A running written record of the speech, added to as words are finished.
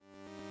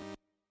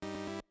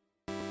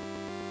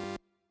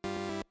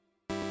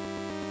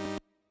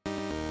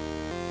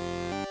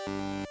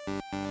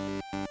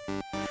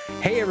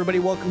everybody.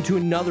 Welcome to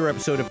another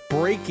episode of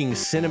Breaking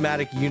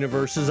Cinematic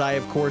Universes. I,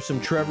 of course, am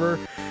Trevor,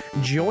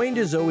 joined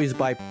as always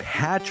by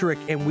Patrick,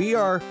 and we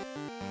are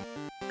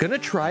gonna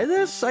try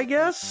this, I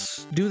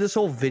guess. Do this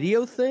whole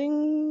video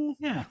thing.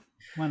 Yeah,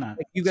 why not?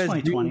 Like you guys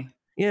 2020.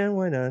 Yeah,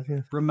 why not? Yeah.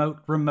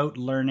 Remote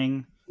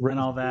learning and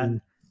all that.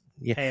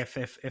 Yeah. Hey,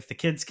 if the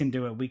kids can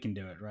do it, we can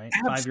do it, right?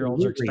 Absolutely.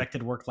 5-year-olds are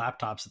expected to work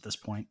laptops at this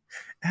point.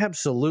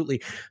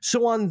 Absolutely.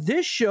 So on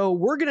this show,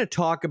 we're going to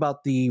talk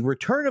about the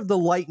Return of the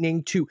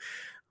Lightning to...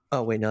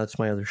 Oh, wait, no, that's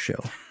my other show.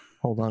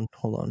 Hold on.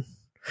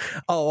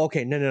 Oh,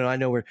 okay. No. I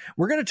know we're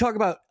going to talk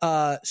about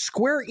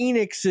Square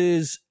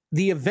Enix's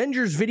The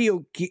Avengers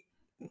video...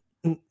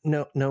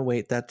 No,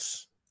 wait,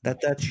 that's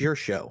your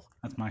show.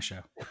 That's my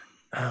show.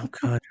 Oh,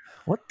 God.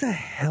 What the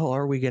hell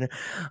are we going to...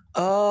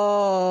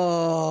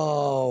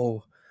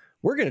 Oh...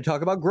 We're going to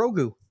talk about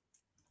Grogu.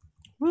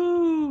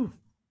 Woo!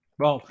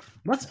 Well,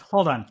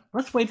 hold on.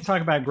 Let's wait to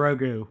talk about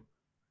Grogu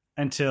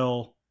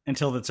until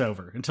it's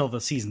over, until the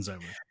season's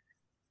over.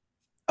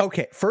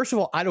 Okay, first of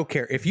all, I don't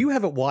care. If you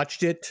haven't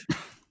watched it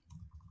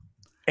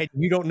and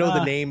you don't know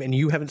the name and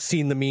you haven't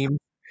seen the meme,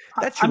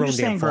 that's your own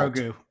damn fault.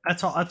 Grogu.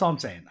 That's all I'm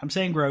saying. I'm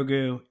saying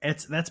Grogu.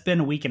 That's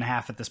been a week and a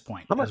half at this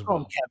point. I'm going to call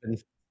him Kevin.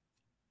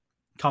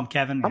 Call him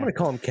Kevin? I'm going to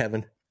call him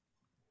Kevin.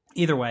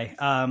 Either way,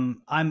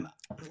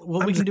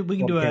 we can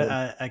do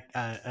a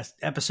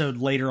episode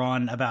later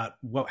on about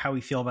how we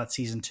feel about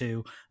season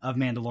 2 of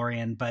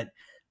Mandalorian. But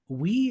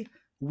we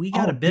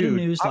got a bit of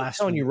news last week. I'm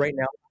telling you right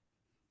now.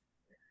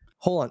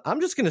 Hold on,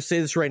 I'm just going to say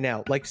this right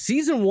now. Like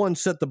season 1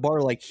 set the bar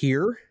like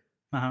here.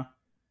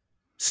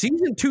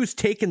 Season 2's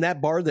taken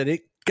that bar that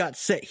it got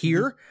set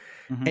here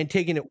and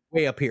taking it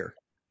way up here.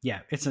 Yeah,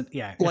 it's an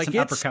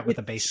uppercut with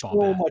a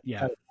baseball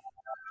bat.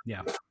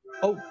 Yeah.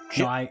 Oh,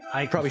 shit. No,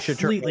 I probably should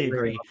completely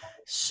agree.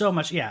 So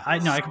much, yeah.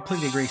 I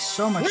completely agree.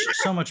 So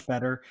much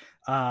better.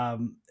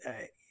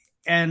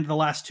 And the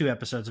last 2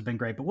 episodes have been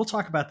great, but we'll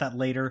talk about that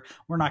later.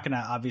 We're not going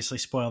to obviously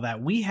spoil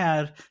that. We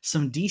had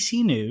some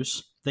DC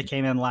news that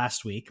came in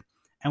last week,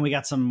 and we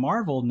got some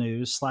Marvel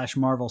news /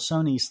 Marvel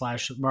Sony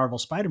 / Marvel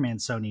Spider-Man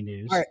Sony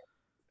news. All right.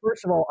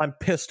 First of all, I'm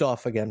pissed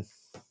off again.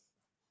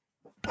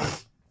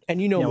 And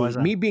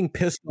me being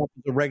pissed off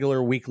is a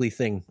regular weekly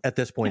thing at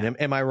this point. Yeah.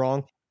 Am I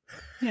wrong?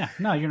 Yeah,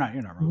 no, you're not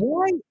wrong.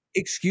 Why?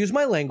 Excuse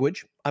my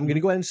language. I'm going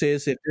to go ahead and say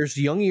this. If there's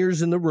young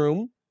ears in the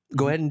room,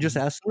 go ahead and just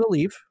ask them to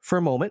leave for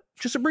a moment,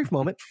 just a brief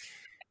moment.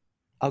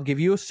 I'll give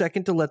you a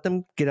second to let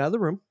them get out of the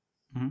room.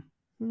 Dun,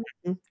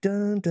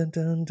 dun, dun,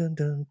 dun,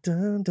 dun, dun,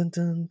 dun,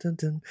 dun, dun,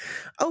 dun.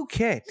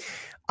 Okay.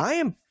 I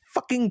am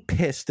fucking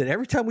pissed that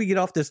every time we get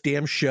off this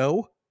damn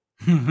show,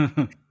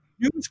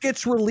 news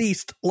gets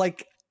released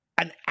like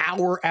an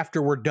hour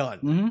after we're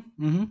done.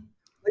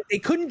 Like, they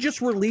couldn't just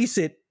release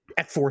it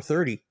at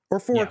 4:30 or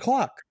 4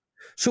 o'clock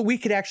so we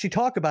could actually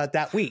talk about it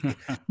that week.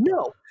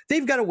 No,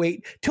 they've got to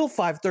wait till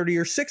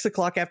 5:30 or 6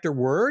 o'clock after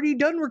we're already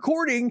done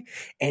recording.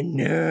 And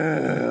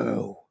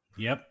no.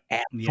 Yep.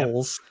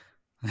 Assholes.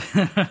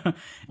 Yep.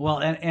 Well,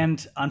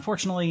 and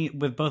unfortunately,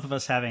 with both of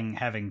us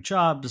having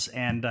jobs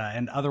and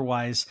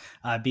otherwise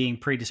being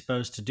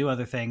predisposed to do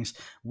other things,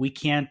 we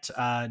can't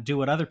do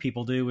what other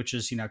people do, which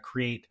is,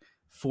 create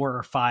 4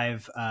 or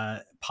 5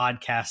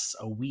 podcasts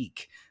a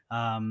week.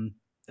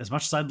 As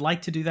much as I'd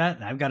like to do that,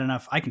 and I've got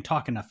enough, I can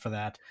talk enough for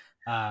that.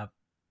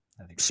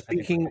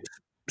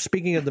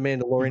 Speaking of the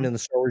Mandalorian and the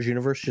Star Wars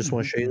universe, just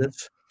want to show you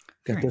this.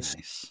 Got Very this,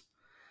 nice.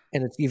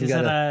 And it's even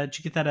did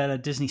you get that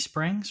at Disney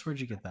Springs?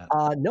 Where'd you get that?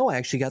 No, I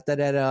actually got that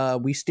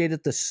at. We stayed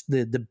at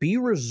the B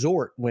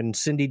Resort when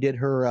Cindy did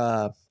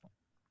her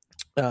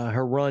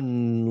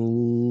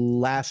run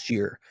last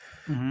year,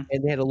 and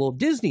they had a little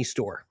Disney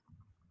store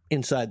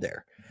inside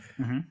there,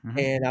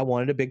 and I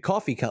wanted a big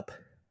coffee cup.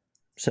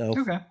 So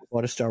I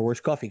bought a Star Wars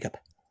coffee cup.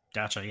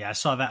 Gotcha. Yeah, I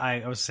saw that.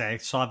 I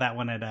saw that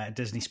one at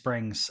Disney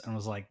Springs and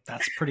was like,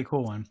 "That's a pretty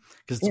cool one,"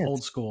 because it's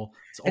old school.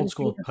 It's old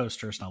school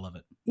posters, and I love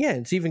it. Yeah,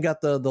 it's even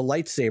got the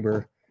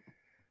lightsaber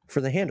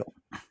for the handle.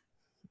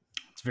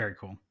 It's very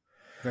cool.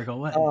 Very cool.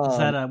 What is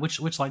that? Which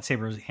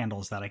lightsaber handle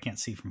is that? I can't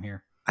see from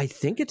here. I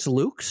think it's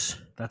Luke's.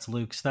 That's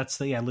Luke's. That's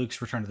Luke's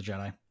Return of the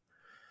Jedi.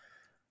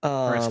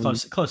 Or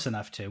it's close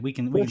enough too. We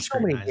can so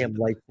many damn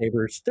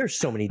lightsabers. There's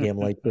so many damn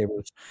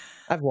lightsabers.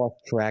 I've lost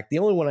track. The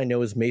only one I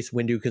know is Mace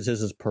Windu because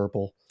his is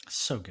purple.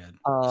 So good.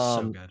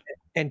 So good.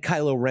 And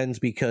Kylo Ren's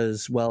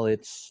because, well,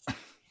 it's...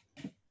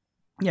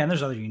 Yeah, and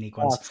there's other unique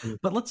ones. Awesome.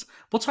 But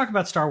we'll talk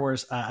about Star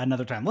Wars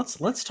another time.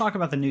 Let's talk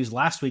about the news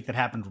last week that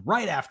happened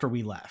right after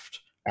we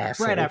left.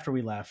 Assholes. Right after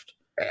we left.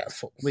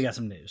 Assholes. We got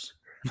some news.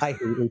 I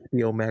hate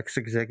HBO Max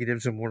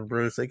executives and Warner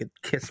Bros. They could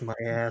kiss my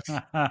ass.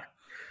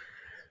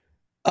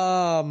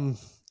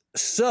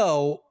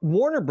 So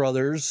Warner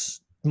Brothers,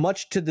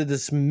 much to the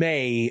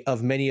dismay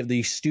of many of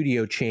these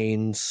studio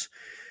chains,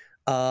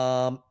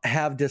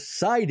 have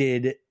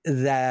decided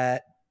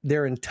that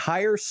their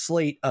entire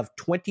slate of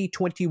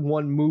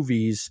 2021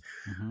 movies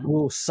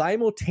will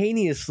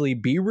simultaneously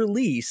be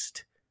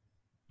released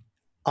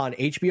on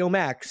HBO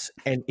Max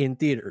and in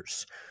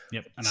theaters.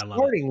 Yep, and I love it.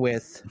 Starting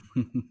with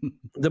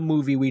the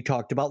movie we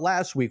talked about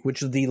last week,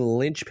 which is the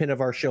linchpin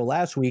of our show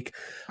last week,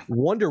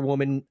 Wonder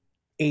Woman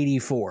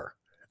 84,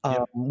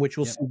 which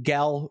will see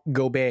Gal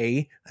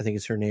Gadot, I think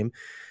it's her name,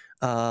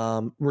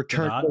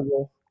 return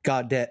to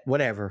Goddess,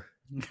 whatever.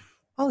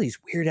 All these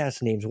weird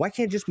ass names. Why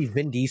can't it just be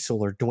Vin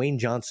Diesel or Dwayne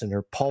Johnson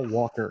or Paul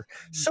Walker?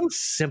 So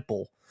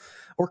simple.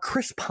 Or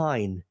Chris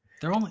Pine.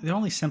 They're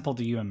only simple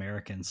to you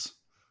Americans.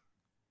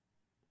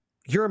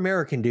 You're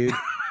American, dude.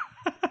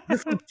 You're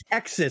from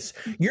Texas.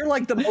 You're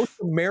like the most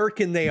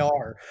American they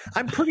are.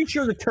 I'm pretty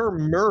sure the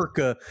term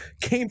America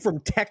came from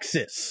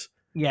Texas.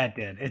 Yeah, it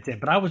did. It did.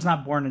 But I was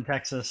not born in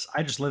Texas.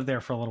 I just lived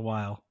there for a little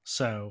while.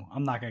 So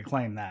I'm not going to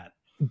claim that.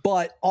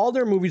 But all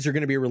their movies are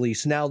going to be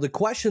released. Now, the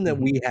question that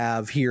we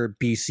have here at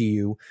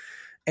BCU,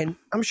 and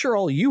I'm sure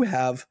all you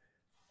have,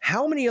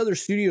 how many other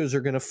studios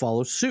are going to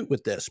follow suit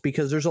with this?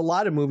 Because there's a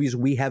lot of movies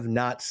we have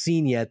not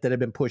seen yet that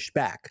have been pushed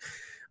back.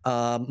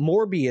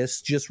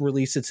 Morbius just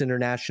released its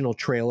international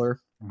trailer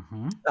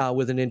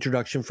with an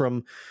introduction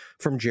from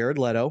Jared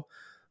Leto.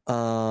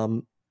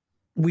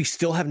 We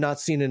still have not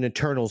seen an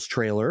Eternals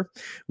trailer.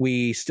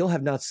 We still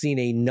have not seen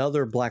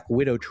another Black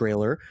Widow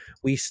trailer.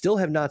 We still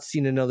have not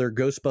seen another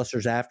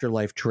Ghostbusters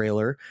Afterlife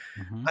trailer.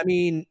 I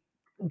mean,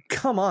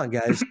 come on,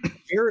 guys.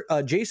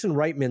 Jason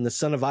Reitman, the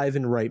son of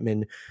Ivan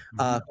Reitman,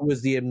 who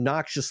was the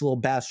obnoxious little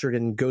bastard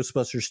in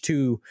Ghostbusters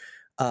 2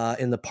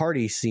 in the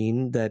party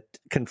scene that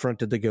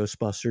confronted the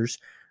Ghostbusters.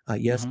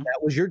 Yes, that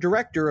was your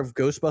director of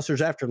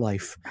Ghostbusters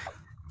Afterlife.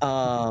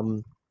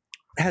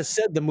 Has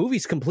said the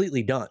movie's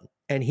completely done.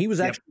 And he was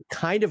actually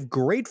kind of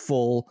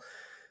grateful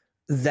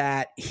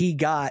that he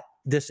got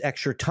this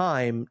extra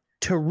time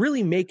to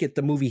really make it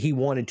the movie he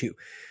wanted to.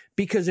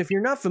 Because if you're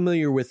not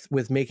familiar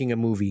with making a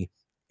movie,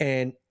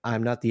 and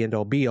I'm not the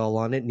end-all be-all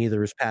on it,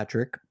 neither is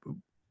Patrick,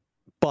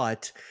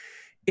 but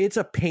it's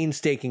a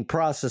painstaking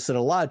process that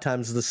a lot of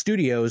times the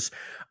studios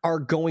are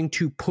going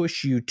to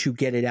push you to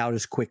get it out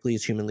as quickly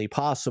as humanly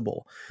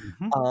possible.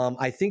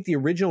 I think the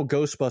original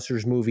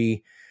Ghostbusters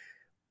movie,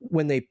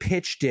 when they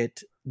pitched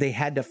it, they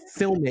had to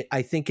film it,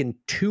 I think, in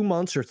 2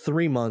 months or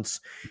 3 months.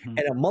 And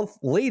a month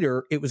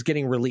later, it was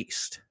getting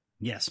released.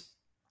 Yes.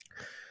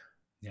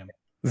 Yeah.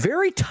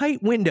 Very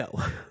tight window.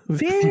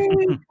 Very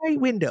tight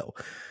window.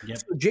 Yep.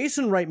 So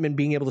Jason Reitman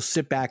being able to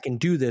sit back and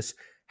do this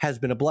has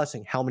been a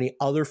blessing. How many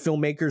other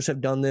filmmakers have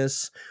done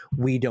this?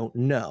 We don't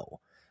know.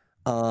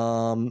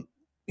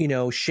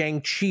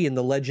 Shang-Chi and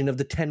the Legend of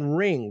the Ten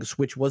Rings,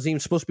 which wasn't even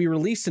supposed to be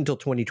released until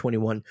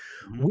 2021.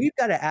 We've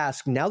got to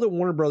ask, now that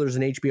Warner Brothers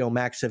and HBO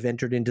Max have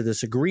entered into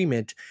this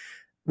agreement,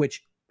 Warner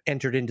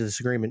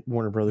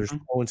Brothers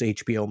owns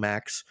HBO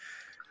Max.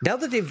 Now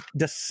that they've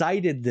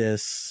decided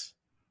this,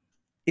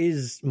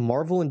 is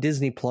Marvel and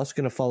Disney Plus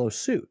going to follow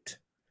suit?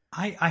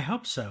 I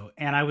hope so.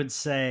 And I would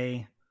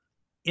say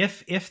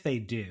if they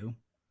do,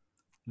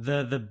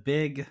 the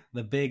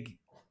big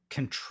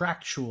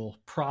contractual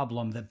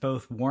problem that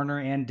both Warner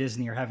and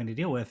Disney are having to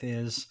deal with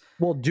is,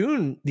 well,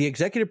 Dune, the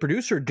executive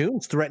producer of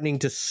Dune's threatening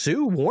to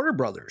sue Warner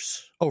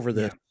Brothers over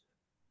this.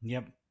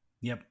 Yep.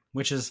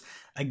 Which is,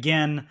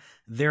 again,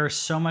 there's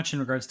so much in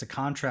regards to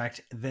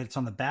contract that's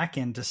on the back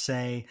end to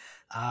say,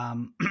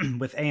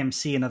 with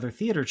AMC and other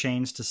theater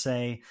chains to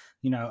say,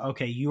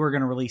 okay, you are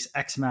going to release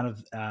X amount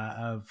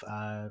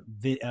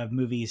of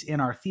movies in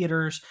our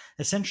theaters.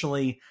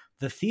 Essentially,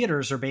 the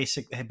theaters are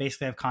basically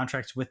have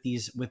contracts with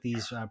these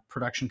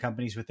production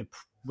companies, with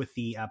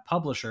the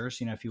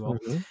publishers, if you will,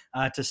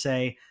 to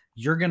say,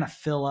 you're going to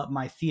fill up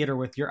my theater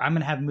with I'm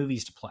going to have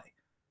movies to play.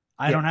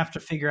 I don't have to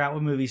figure out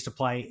what movies to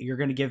play. You're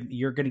going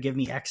to give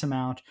me X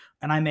amount,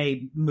 and I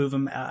may move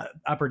them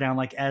up or down.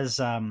 Like as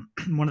one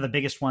of the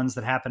biggest ones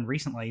that happened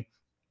recently,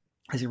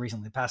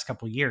 the past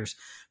couple of years,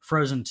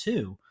 Frozen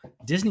 2,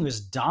 Disney was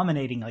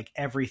dominating like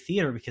every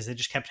theater because they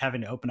just kept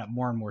having to open up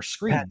more and more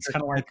screens.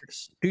 Kind of like,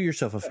 do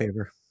yourself a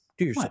favor.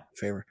 A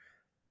favor.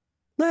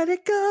 Let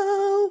it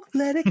go.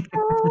 Let it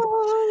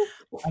go.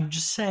 I'm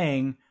just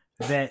saying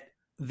that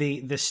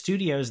the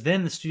studios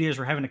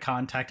were having to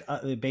contact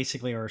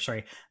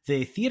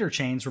the theater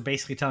chains were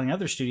basically telling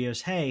other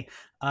studios, hey,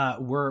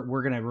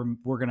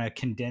 we're gonna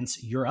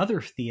condense your other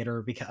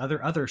theater because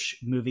other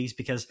movies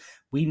because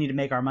we need to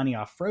make our money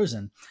off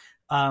Frozen.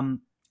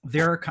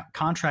 There are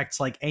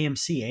contracts like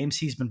AMC.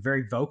 AMC's been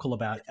very vocal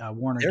about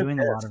Warner doing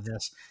a lot of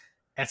this.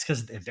 That's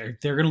because they're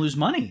going to lose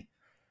money.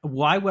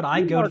 Why would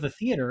I go to the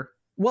theater?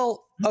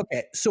 Well,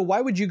 okay, so why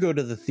would you go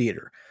to the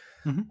theater?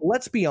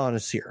 Let's be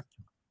honest here.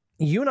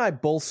 You and I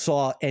both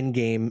saw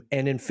Endgame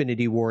and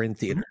Infinity War in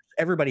theaters.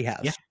 Everybody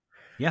has.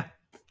 Yeah.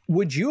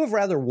 Would you have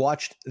rather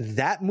watched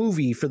that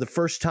movie for the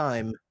first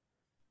time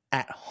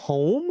at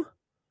home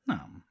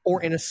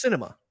or in a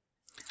cinema?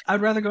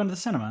 I'd rather go into the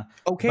cinema.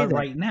 Okay. But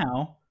right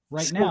now,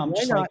 I'm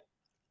just like,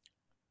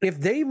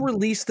 if they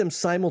release them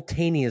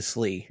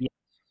simultaneously,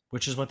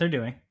 which is what they're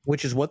doing.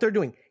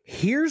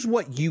 Here's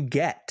what you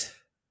get.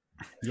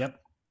 Yep.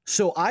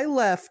 So I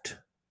left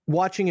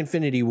watching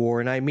Infinity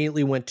War, and I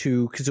immediately went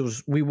to,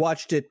 because we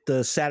watched it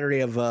the Saturday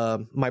of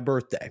my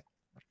birthday.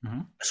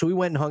 So we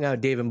went and hung out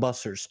at Dave and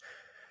Buster's.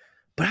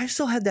 But I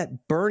still had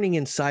that burning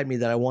inside me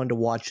that I wanted to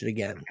watch it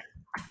again.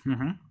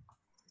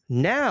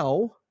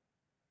 Now,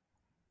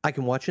 I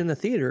can watch it in the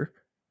theater,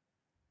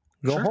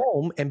 go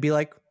home, and be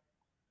like,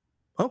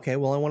 okay,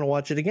 well, I want to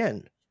watch it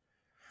again.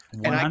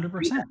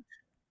 100%.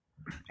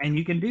 And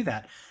you can do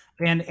that.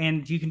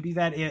 And you can do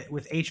that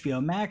with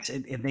HBO Max.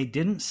 And they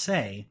didn't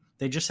say,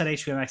 they just said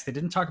HBO Max. They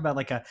didn't talk about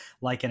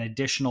like an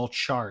additional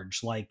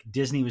charge like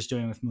Disney was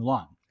doing with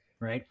Mulan,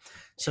 right?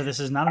 So this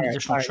is not an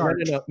additional charge.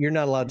 No. You're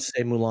not allowed to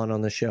say Mulan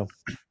on this show.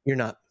 You're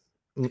not.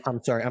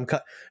 I'm sorry. I'm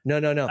cut. No.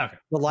 Okay.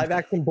 The live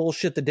action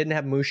bullshit that didn't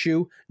have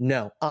Mushu.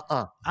 No.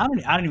 I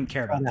don't even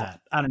care about that.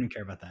 I don't even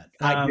care about that.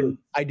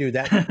 I do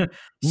that.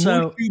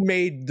 So Mushu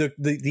made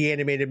the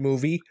animated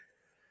movie.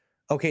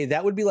 Okay,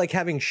 that would be like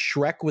having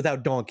Shrek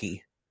without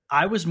Donkey.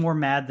 I was more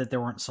mad that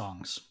there weren't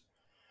songs.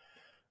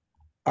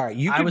 All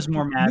right, I was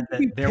more mad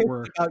that there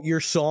were about your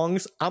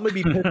songs. I'm gonna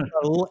be pissed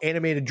about a little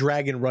animated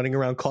dragon running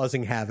around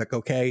causing havoc.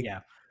 Okay.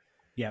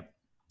 Yeah.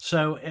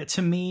 So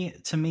to me,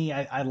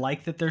 I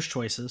like that there's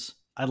choices.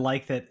 I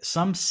like that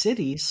some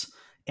cities,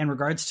 in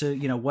regards to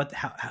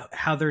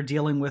how they're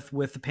dealing with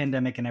the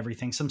pandemic and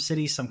everything, some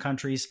cities, some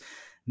countries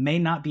may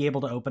not be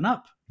able to open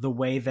up the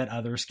way that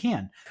others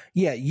can.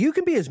 Yeah, you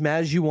can be as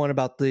mad as you want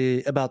about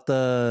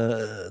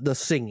the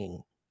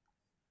singing.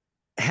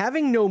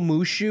 Having no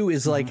Mushu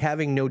is like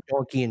having no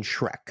Donkey in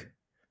Shrek.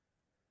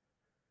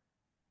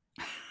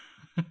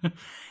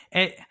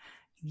 I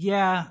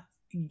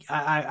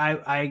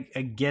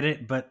get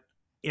it, but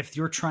if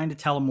you're trying to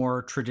tell a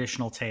more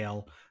traditional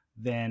tale,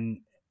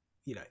 then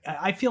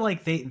I feel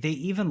like they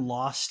even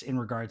lost in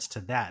regards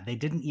to that. They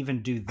didn't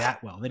even do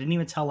that well. They didn't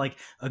even tell like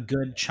a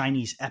good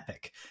Chinese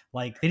epic.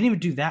 Like they didn't even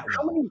do that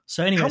well.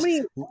 So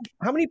anyways,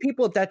 how many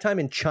people at that time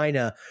in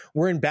China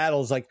were in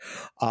battles like,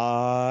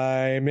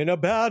 I'm in a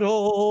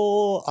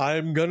battle,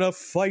 I'm gonna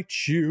fight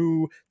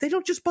you? They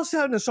don't just bust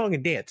out in a song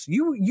and dance.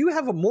 You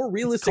have a more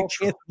realistic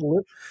chance to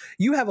live.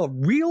 You have a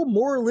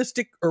more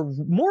realistic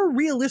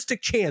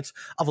chance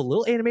of a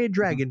little animated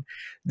dragon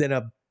than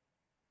a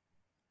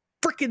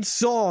freaking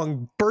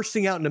song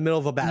bursting out in the middle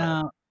of a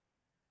battle. No,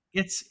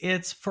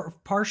 it's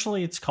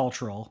partially it's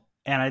cultural,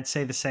 and I'd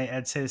say the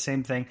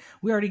same thing.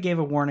 We already gave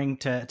a warning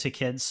to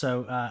kids,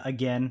 so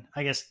again,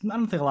 I guess I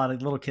don't think a lot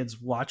of little kids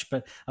watch,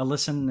 but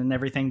listen and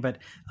everything. But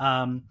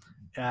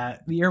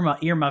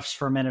earmuffs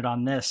for a minute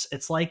on this.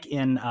 It's like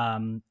in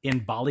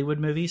Bollywood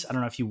movies. I don't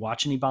know if you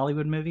watch any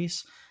Bollywood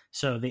movies.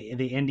 So the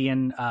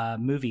Indian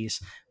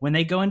movies, when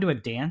they go into a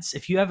dance,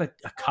 if you have a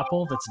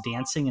couple that's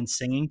dancing and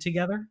singing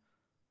together,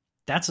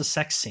 that's a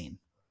sex scene.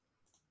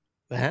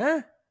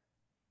 Huh?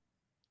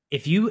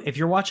 If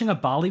you're watching a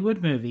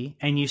Bollywood movie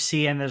and you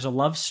see and there's a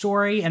love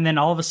story and then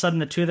all of a sudden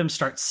the two of them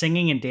start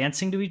singing and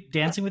dancing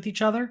with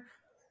each other,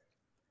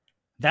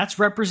 that's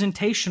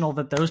representational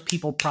that those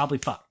people probably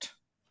fucked.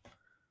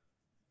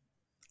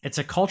 It's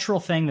a cultural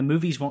thing. The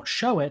movies won't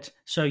show it,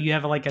 so you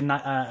have like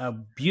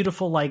a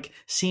beautiful like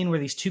scene where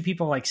these two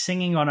people are like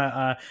singing on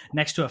a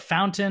next to a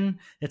fountain.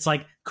 It's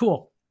like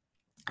cool.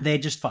 They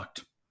just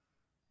fucked.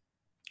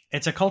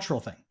 It's a cultural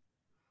thing.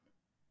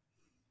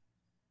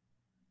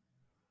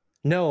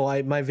 No,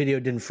 my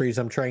video didn't freeze.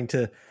 I'm trying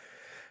to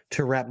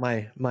wrap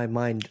my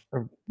mind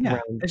around. Yeah,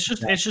 it's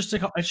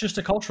just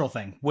a cultural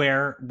thing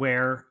where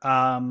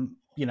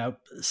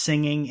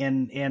singing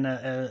in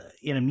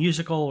a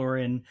musical or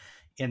in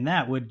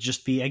that would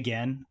just be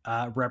again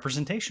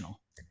representational.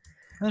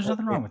 And there's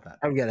nothing wrong with that.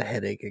 I've got a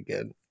headache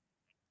again.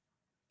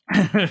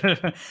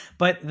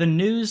 But the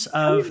news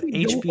of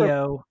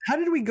HBO. How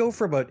did we go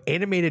from an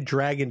animated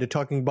dragon to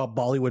talking about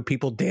Bollywood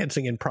people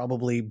dancing and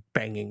probably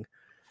banging?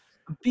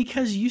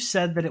 Because you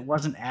said that it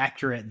wasn't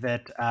accurate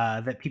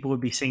that people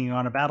would be singing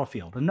on a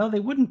battlefield, and no, they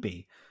wouldn't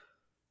be.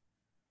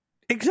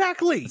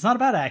 Exactly. It's not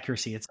about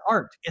accuracy. It's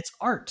art. It's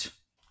art.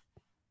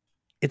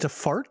 It's a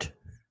fart?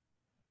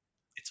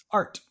 It's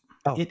art.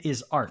 Oh. It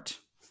is art.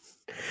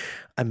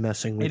 I'm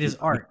messing with it. It is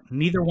art.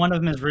 Neither one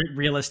of them is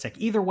realistic.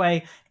 Either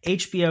way,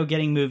 HBO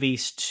getting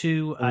movies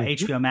to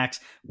HBO Max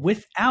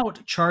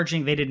without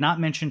charging. They did not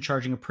mention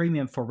charging a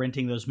premium for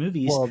renting those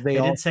movies. Well, they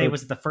did say it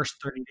was the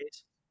first 30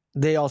 days.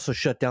 They also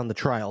shut down the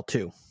trial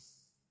too.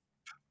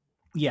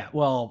 Yeah,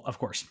 well, of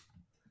course.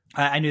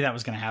 I knew that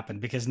was going to happen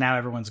because now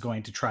everyone's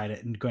going to try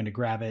it and going to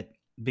grab it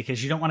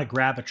because you don't want to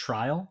grab a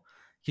trial.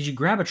 Because you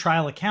grab a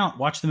trial account,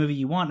 watch the movie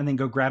you want, and then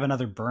go grab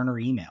another burner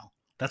email.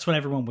 That's what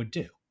everyone would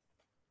do.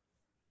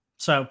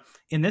 So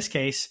in this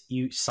case,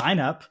 you sign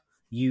up,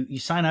 you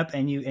sign up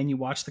and you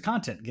watch the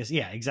content because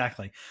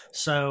exactly.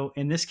 So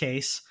in this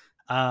case,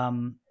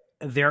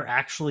 there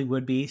actually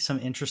would be some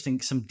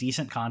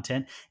decent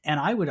content. And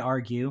I would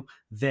argue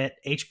that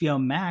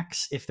HBO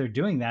Max, if they're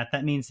doing that,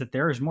 that means that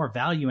there is more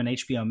value in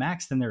HBO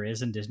Max than there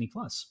is in Disney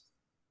Plus.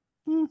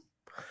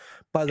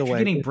 By the way, you're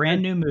getting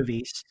brand new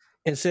movies.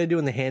 Instead of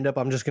doing the hand up,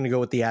 I'm just going to go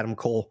with the Adam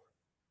Cole.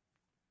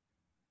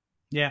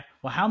 Yeah.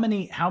 Well, how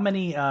many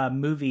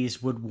movies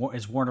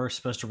is Warner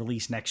supposed to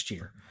release next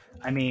year?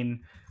 I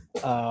mean,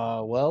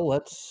 well,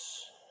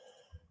 let's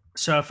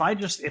So if I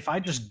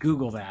just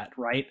Google that,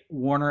 right,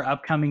 Warner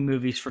upcoming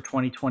movies for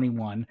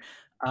 2021,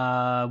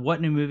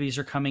 what new movies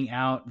are coming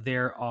out?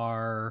 There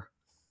are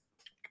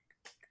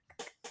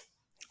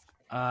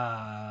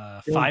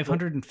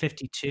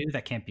 552.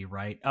 That can't be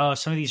right. Oh,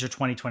 some of these are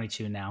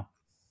 2022 now.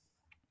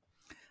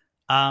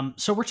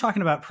 So we're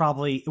talking about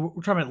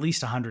at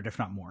least 100, if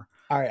not more.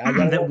 All right, I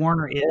got that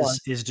Warner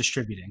is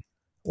distributing.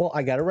 Well,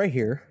 I got it right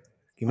here.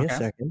 Give me a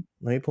second.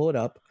 Let me pull it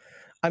up.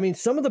 I mean,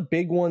 some of the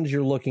big ones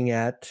you're looking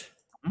at: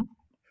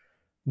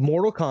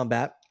 Mortal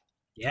Kombat.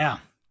 Yeah,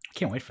 I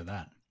can't wait for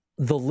that.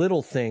 The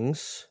Little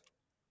Things.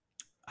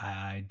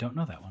 I don't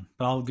know that one,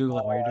 but I'll Google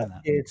it while you're doing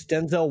that. It's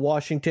Denzel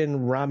Washington,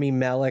 Rami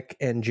Malek,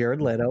 and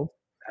Jared Leto.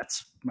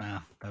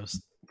 That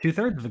was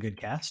 2/3 of a good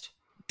cast.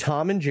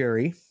 Tom and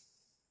Jerry.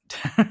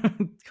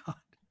 God.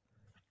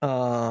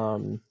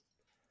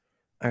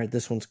 All right,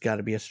 this one's got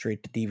to be a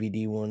straight to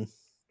DVD one.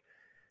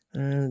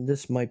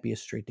 This might be a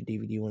straight to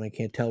DVD one. I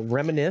can't tell.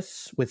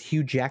 Reminisce with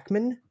Hugh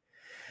Jackman.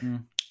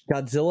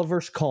 Godzilla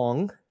vs.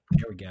 Kong.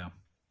 There we go.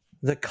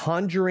 The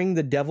Conjuring,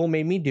 The Devil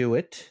Made Me Do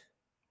It.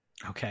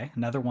 Okay,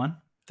 another one.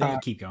 They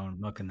keep going.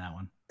 Looking that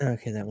one.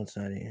 Okay, that one's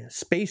not it.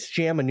 Space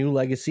Jam: A New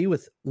Legacy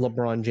with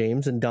LeBron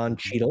James and Don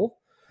Cheadle.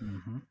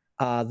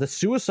 The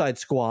Suicide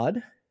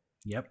Squad.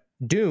 Yep.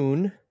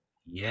 Dune.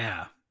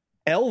 Yeah.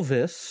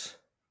 Elvis.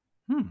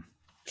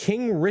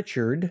 King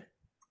Richard.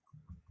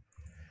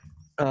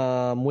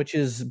 Which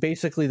is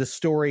basically the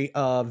story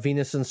of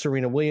Venus and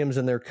Serena Williams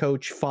and their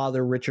coach,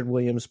 Father Richard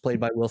Williams, played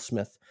by Will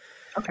Smith.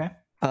 Okay.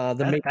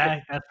 That's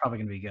probably going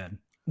to be good.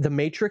 The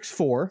Matrix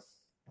 4.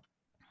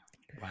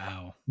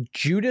 Wow.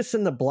 Judas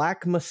and the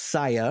Black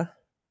Messiah.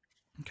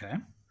 Okay.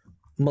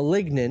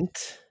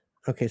 Malignant.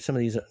 Okay, some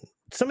of these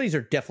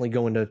are definitely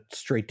going to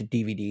straight to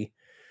DVD.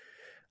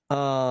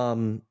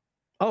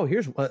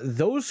 Here's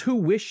Those Who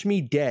Wish Me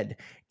Dead.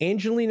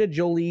 Angelina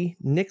Jolie,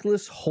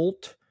 Nicholas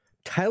Hoult,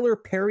 Tyler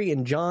Perry,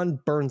 and John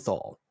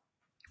Bernthal.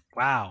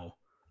 Wow.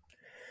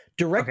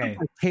 Directed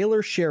by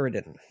Taylor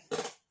Sheridan.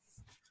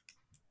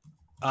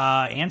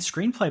 And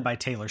screenplay by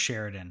Taylor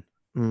Sheridan.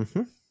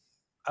 Mm-hmm.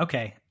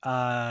 Okay.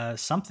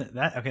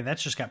 That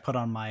just got put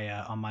on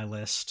my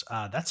list.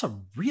 That's a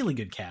really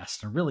good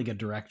cast, a really good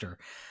director.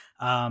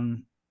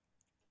 And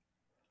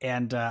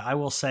I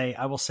will say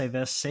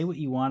this, say what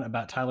you want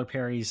about Tyler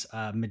Perry's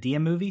Medea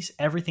movies.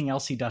 Everything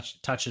else he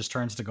touches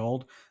turns to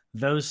gold.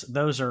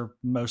 Those are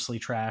mostly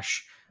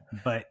trash,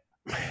 but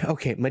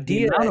okay.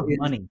 Medea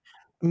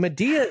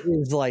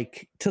is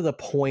like to the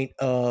point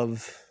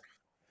of,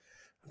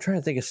 I'm trying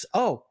to think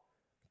of,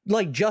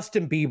 like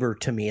Justin Bieber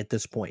to me at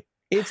this point.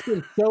 It's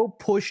been so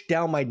pushed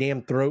down my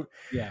damn throat.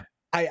 Yeah.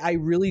 I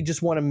really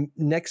just want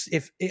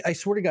to I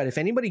swear to God, if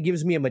anybody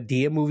gives me a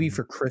Medea movie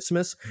for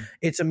Christmas,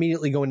 it's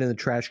immediately going in the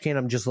trash can.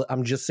 I'm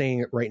just saying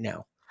it right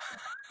now.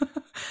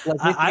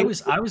 I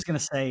was going to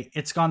say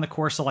it's gone the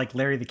course of like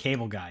Larry the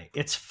Cable Guy.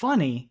 It's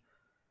funny.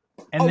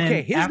 And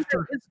then his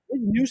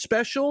new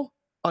special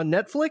on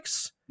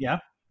Netflix,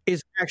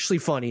 is actually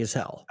funny as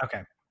hell.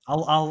 Okay.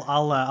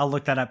 I'll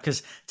look that up,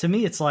 because to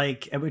me it's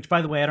like, which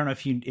by the way, I don't know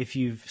if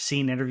you've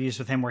seen interviews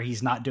with him where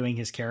he's not doing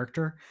his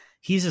character.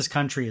 He's as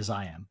country as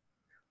I am.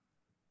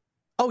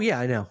 Oh yeah,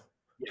 I know.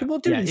 Yeah. Well,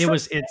 dude,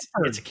 it's a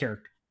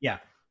character. Yeah.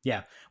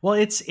 Yeah. Well,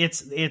 it's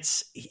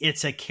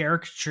a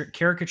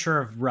caricature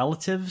of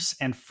relatives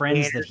and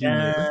friends that he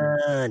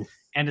knew.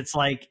 And it's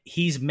like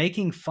he's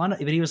making fun of,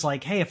 but he was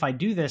like, "Hey, if I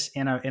do this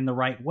in the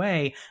right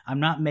way, I'm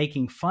not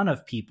making fun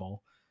of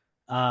people."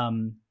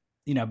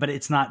 But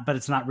it's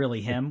not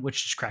really him,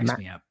 which just cracks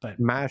me up. But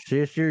my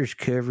sister's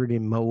covered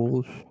in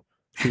moles.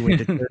 She went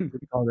to church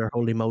and called her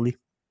holy moly.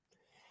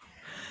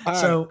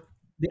 So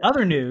the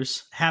other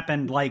news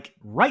happened like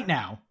right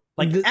now,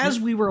 as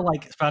we were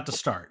like about to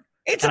start.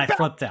 I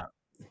flipped out.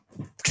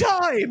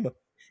 Time.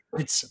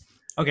 It's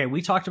okay.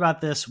 We talked about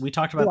this. A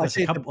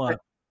couple.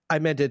 I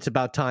meant it's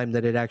about time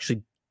that it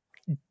actually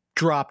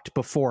dropped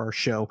before our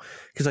show,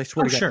 because I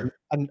swear to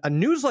God, a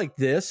news like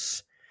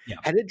this,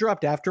 had it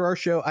dropped after our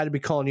show, I'd be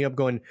calling you up,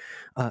 going,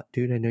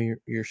 "Dude, I know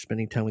you're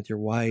spending time with your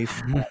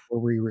wife. We're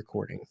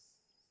re-recording."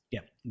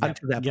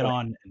 Get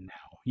on now.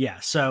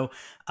 Yeah. So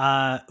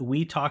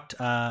we talked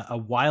a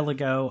while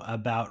ago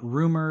about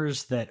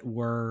rumors that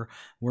were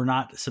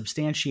not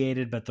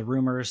substantiated, but the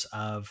rumors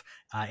of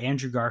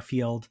Andrew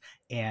Garfield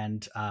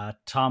and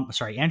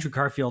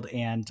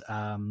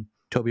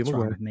Tobey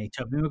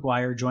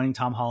Maguire joining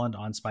Tom Holland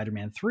on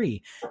Spider-Man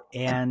 3.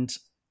 And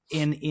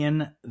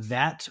in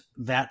that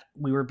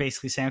we were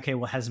basically saying, okay,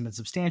 well, it hasn't been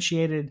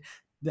substantiated.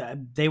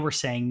 They were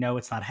saying, no,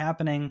 it's not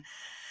happening.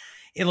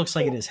 It looks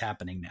like it is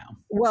happening now.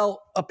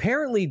 Well,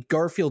 apparently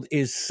Garfield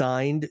is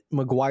signed.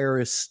 Maguire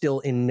is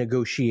still in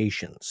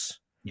negotiations.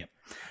 Yep.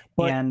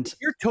 But if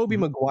you're Tobey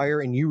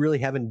Maguire and you really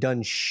haven't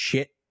done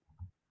shit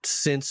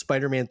since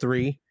Spider-Man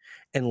 3,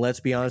 and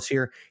let's be honest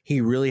here, he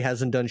really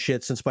hasn't done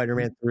shit since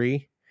Spider-Man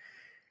 3,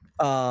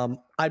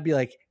 I'd be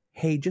like,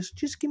 hey,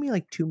 just give me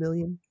like $2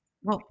 million.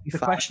 Well, the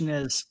question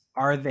is,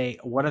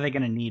 what are they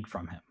going to need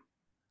from him?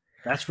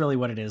 That's really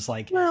what it is.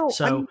 Like, that's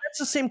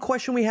the same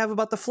question we have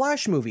about the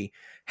Flash movie.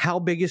 How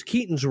big is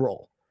Keaton's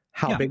role?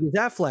 How big is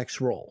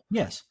Affleck's role?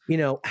 Yes.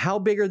 How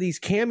big are these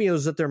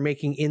cameos that they're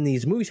making in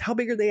these movies? How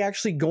big are they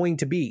actually going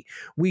to be?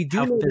 We do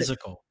how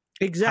physical.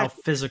 Exactly.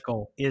 How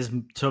physical is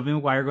Tobey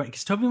Maguire going?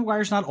 Because Tobey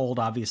Maguire's not old,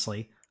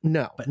 obviously.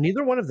 No, but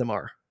neither one of them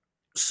are.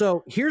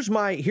 So here's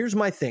my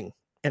thing,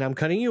 and I'm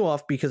cutting you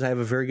off because I have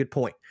a very good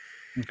point.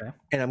 Okay.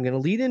 And I'm going to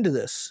lead into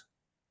this.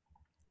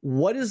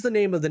 What is the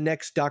name of the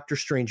next Doctor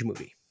Strange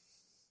movie?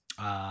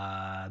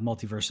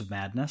 Multiverse of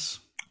Madness.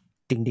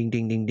 Ding, ding,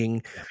 ding, ding,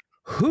 ding. Yeah.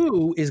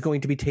 Who is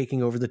going to be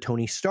taking over the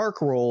Tony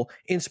Stark role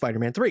in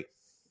Spider-Man 3?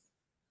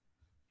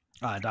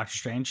 Doctor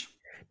Strange.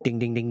 Ding,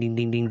 ding, ding, ding,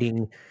 ding, ding,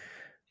 ding.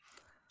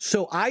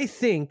 So I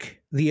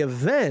think the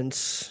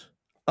events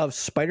of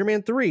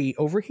Spider-Man 3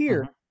 over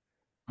here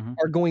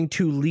are going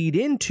to lead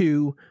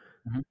into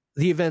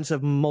the events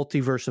of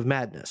Multiverse of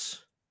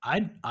Madness.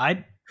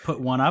 I'd put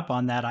one up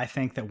on that. I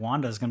think that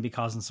Wanda is going to be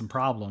causing some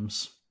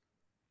problems,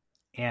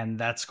 and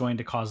that's going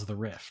to cause the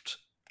rift.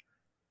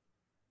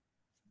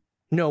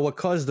 No, what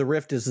caused the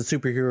rift is the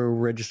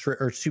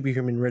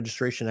Superhuman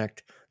Registration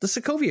Act, the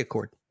Sokovia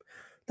Accord.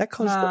 That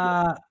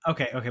caused.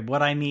 Okay.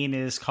 What I mean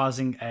is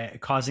causing the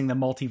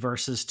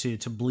multiverses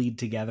to bleed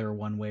together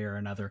one way or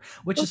another,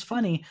 which is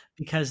funny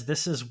because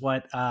this is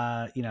what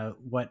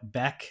what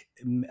Beck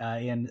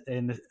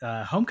in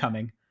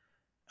Homecoming,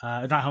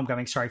 not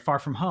Homecoming, sorry, Far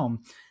From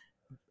Home.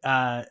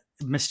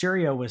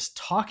 Mysterio was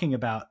talking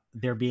about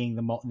there being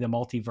the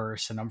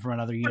multiverse, and I'm from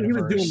another universe.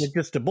 He was doing it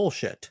just to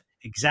bullshit.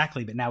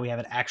 Exactly, but now we have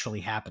it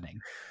actually happening,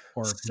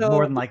 or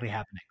more than likely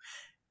happening.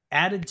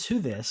 Added to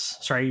this,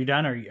 sorry, are you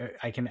done? Or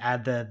I can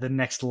add the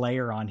next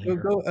layer on here.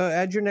 Go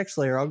add your next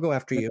layer. I'll go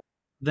after you.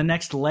 The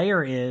next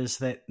layer is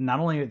that not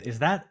only is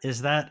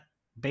that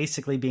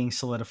basically being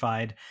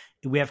solidified,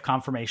 we have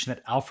confirmation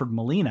that Alfred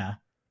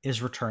Molina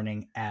is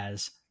returning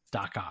as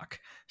Doc Ock.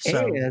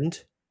 And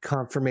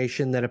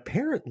confirmation that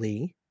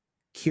apparently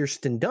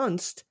Kirsten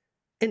Dunst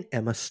and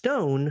Emma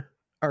Stone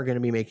are going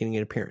to be making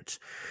an appearance.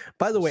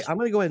 By the way, I'm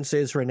going to go ahead and say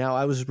this right now.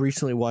 I was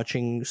recently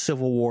watching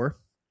Civil War.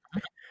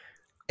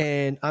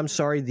 And I'm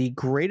sorry, the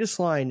greatest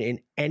line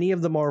in any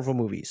of the Marvel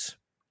movies,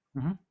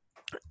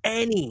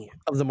 any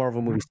of the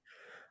Marvel movies,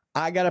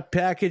 I got a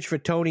package for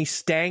Tony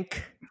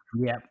Stank.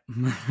 Yep.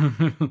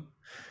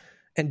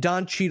 And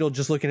Don Cheadle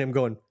just looking at him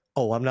going,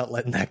 oh, I'm not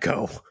letting that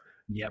go.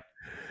 Yep.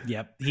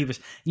 He was,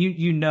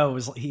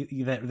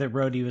 that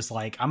Rhodey was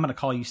like, I'm going to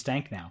call you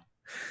Stank now.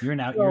 You're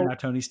now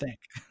Tony Stank.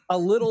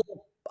 I'm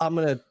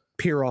going to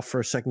peer off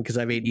for a second because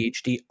I have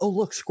ADHD. Oh,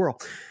 look,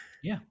 squirrel.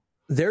 Yeah.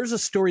 There's a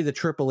story that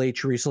Triple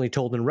H recently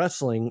told in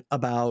wrestling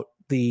about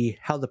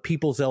how the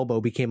people's elbow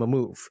became a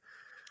move.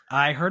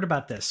 I heard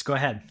about this. Go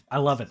ahead. I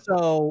love it.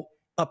 So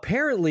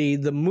apparently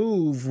the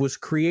move was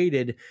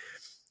created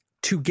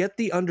to get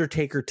the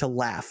Undertaker to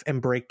laugh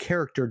and break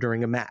character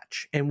during a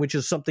match, and which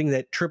is something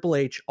that Triple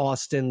H,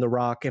 Austin, The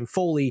Rock, and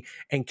Foley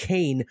and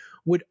Kane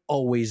would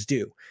always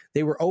do.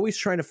 They were always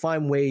trying to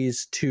find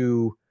ways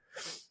to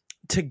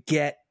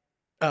get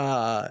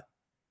the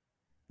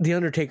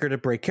Undertaker to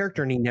break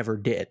character, and he never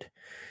did.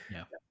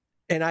 Yeah.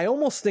 And I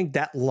almost think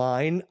that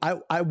line,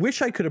 I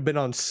wish I could have been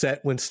on set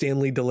when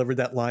Stanley delivered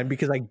that line,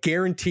 because I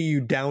guarantee you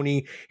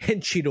Downey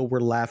and Cheadle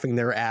were laughing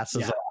their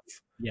asses off.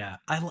 Yeah.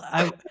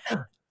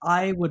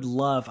 I would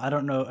love, I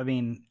don't know. I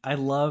mean, I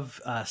love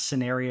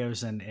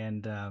scenarios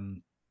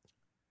and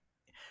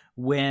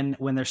when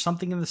there's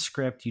something in the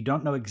script, you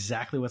don't know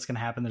exactly what's going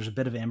to happen. There's a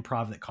bit of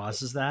improv that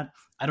causes that.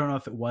 I don't know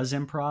if it was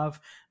improv,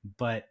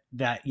 but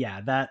that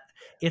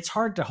it's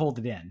hard to hold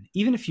it in.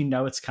 Even if you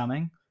know it's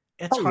coming,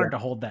 it's hard to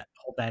hold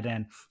that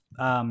in.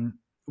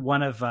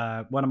 One of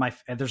my,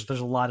 there's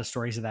a lot of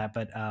stories of that,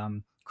 but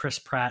Chris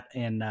Pratt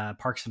in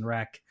Parks and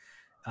Rec.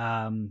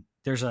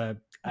 There's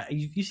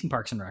you've seen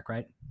Parks and Rec,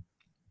 right?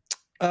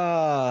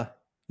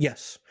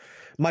 Yes.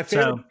 My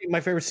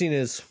favorite scene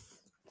is,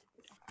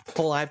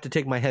 I have to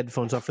take my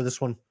headphones off for this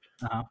one.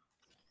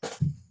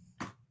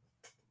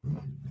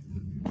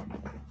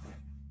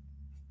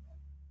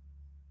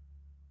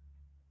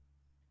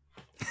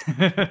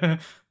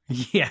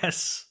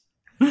 Yes.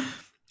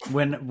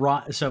 When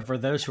Ron, so for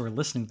those who are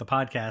listening to the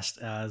podcast,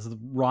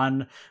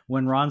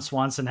 when Ron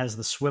Swanson has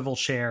the swivel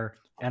chair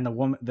and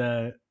one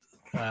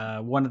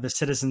of the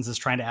citizens is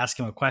trying to ask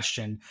him a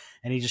question,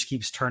 and he just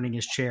keeps turning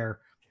his chair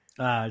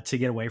to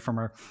get away from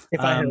her.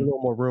 If I had a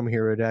little more room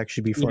here, it'd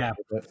actually be fun. Yeah.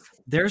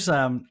 There's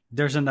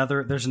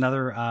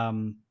another I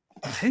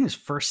think it's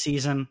first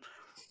season.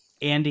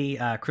 Andy,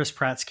 Chris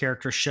Pratt's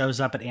character, shows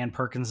up at Ann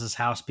Perkins's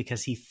house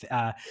because he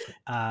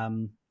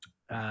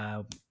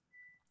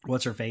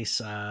what's her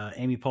face?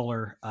 Amy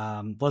Poehler,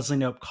 Leslie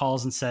Knope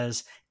calls and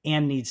says,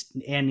 Anne needs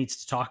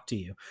to talk to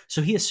you.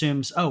 So he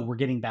assumes, we're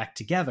getting back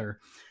together.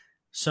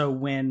 So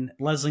when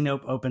Leslie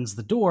Knope opens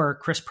the door,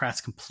 Chris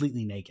Pratt's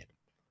completely naked.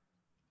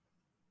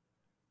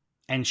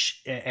 And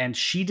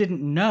she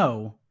didn't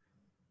know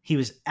he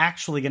was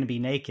actually going to be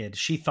naked.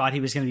 She thought he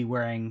was going to be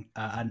wearing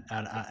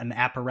an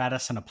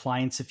apparatus, an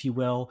appliance, if you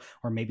will,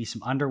 or maybe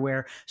some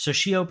underwear. So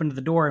she opened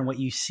the door, and what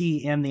you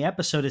see in the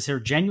episode is her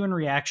genuine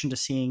reaction to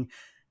seeing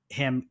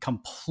him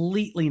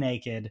completely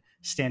naked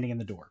standing in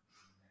the door.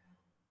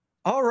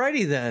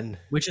 Alrighty then.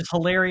 Which is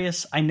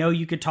hilarious. I know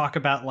you could talk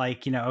about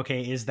like,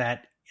 okay, is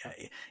that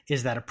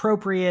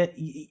appropriate?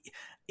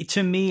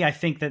 To me, I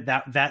think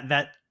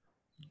that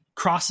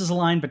crosses a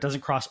line, but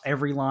doesn't cross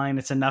every line.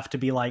 It's enough to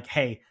be like,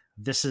 hey,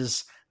 this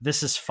is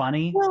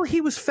funny. Well,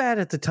 he was fat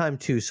at the time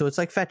too, so it's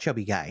like fat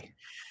chubby guy.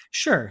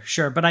 Sure.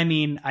 But I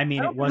mean,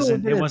 it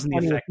wasn't the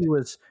effect. He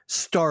was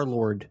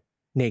Star-Lord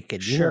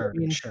naked. Sure.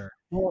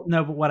 Well,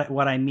 no, but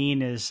what I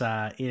mean is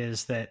that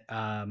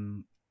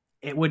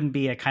it wouldn't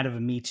be a kind of a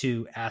Me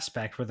Too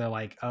aspect where they're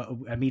like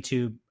a Me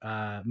Too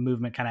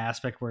movement kind of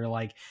aspect where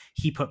like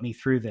he put me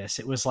through this.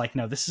 It was like,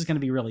 no, this is going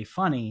to be really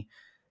funny,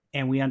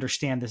 and we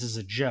understand this is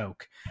a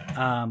joke,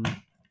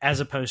 as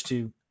opposed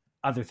to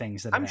other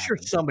things that I'm sure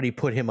somebody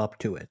put him up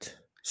to it.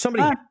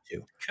 Somebody had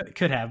to.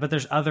 Could have, but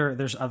there's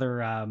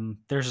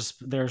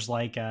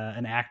like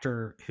an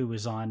actor who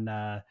was on.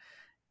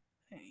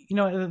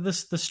 The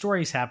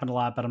stories happened a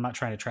lot, but I'm not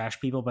trying to trash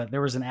people. But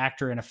there was an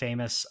actor in a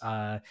famous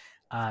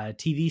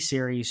TV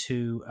series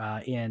who,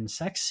 in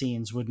sex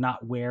scenes, would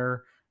not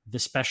wear the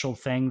special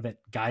thing that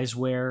guys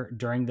wear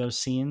during those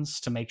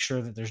scenes to make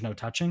sure that there's no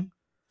touching.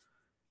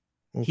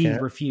 Okay. He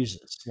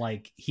refuses.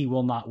 Like, he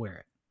will not wear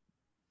it.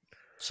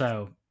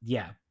 So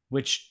yeah,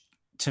 which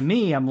to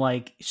me, I'm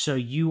like, so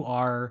you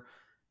are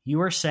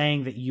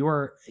saying that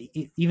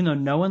even though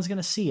no one's going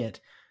to see it,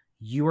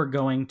 you are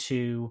going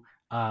to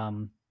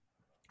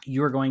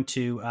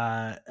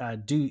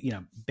do,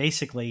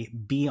 basically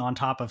be on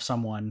top of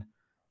someone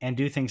and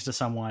do things to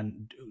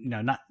someone,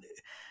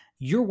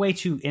 you're way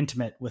too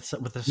intimate with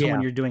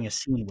someone you're doing a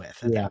scene with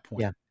at that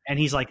point. Yeah. And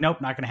he's like, nope,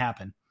 not going to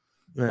happen.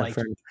 Like,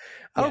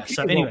 okay.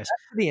 So anyways,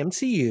 the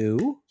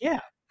MCU.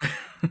 Yeah.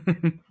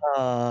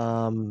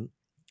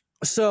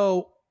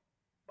 So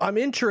I'm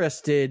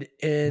interested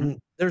in,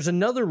 there's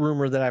another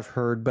rumor that I've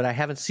heard, but I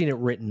haven't seen it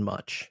written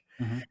much,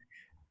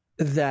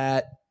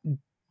 that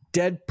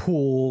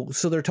Deadpool,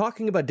 so they're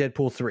talking about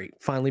Deadpool 3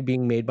 finally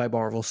being made by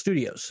Marvel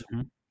Studios.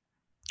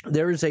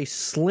 There is a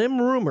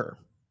slim rumor,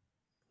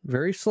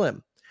 very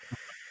slim,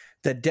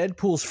 that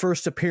Deadpool's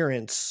first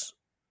appearance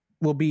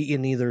will be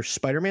in either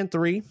Spider-Man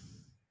 3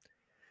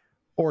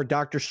 or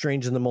Doctor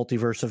Strange in the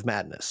Multiverse of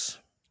Madness.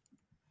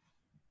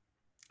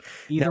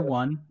 Either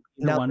one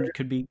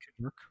could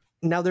work.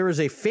 Now, there is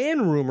a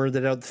fan rumor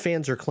that the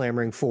fans are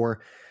clamoring for,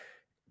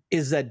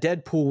 is that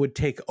Deadpool would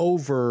take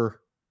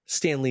over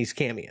Stan Lee's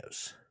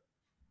cameos.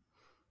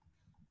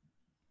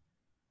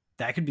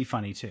 That could be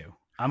funny too.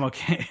 I'm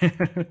okay.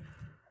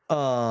 That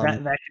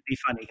could be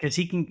funny because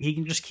he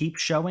can just keep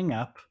showing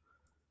up,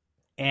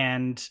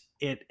 and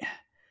it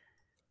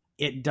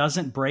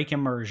doesn't break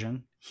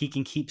immersion. He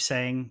can keep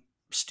saying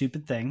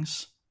stupid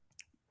things.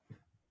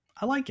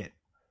 I like it.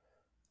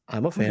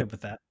 I'm a fan. Good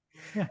with that.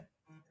 Yeah.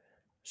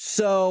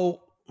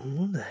 So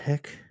what the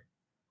heck?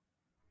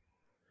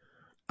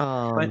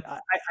 But I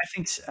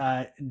think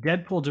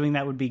Deadpool doing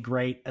that would be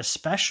great,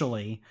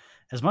 especially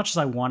as much as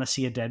I want to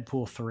see a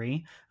Deadpool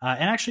 3.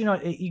 And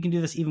actually, you can do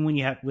this even when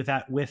you have with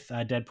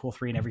Deadpool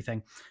 3 and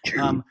everything.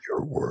 Choose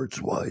your words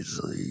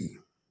wisely.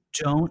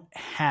 Don't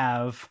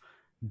have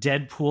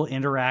Deadpool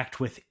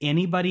interact with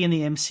anybody in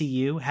the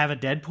MCU. Have a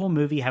Deadpool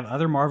movie. Have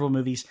other Marvel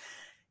movies.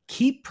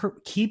 Keep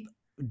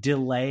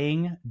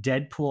delaying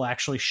Deadpool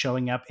actually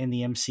showing up in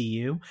the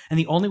MCU, and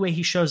the only way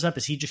he shows up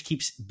is he just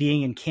keeps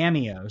being in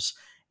cameos.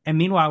 And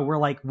meanwhile, we're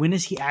like, when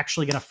is he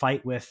actually going to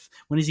fight with?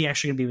 When is he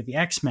actually going to be with the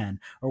X-Men?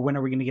 Or when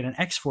are we going to get an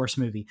X-Force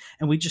movie?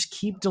 And we just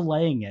keep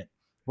delaying it,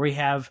 where we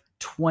have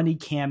 20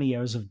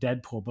 cameos of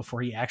Deadpool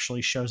before he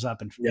actually shows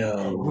up and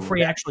before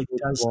he actually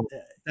does.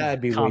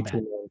 That'd be combat.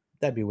 Way too long.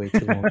 That'd be way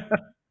too long.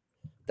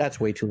 That's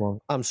way too long.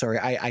 I'm sorry.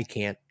 I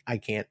can't.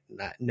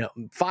 No.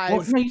 5.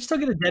 Well, no, you still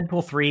get a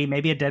Deadpool 3,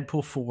 maybe a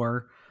Deadpool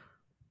 4.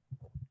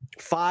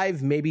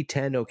 5, maybe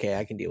 10. Okay,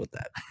 I can deal with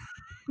that.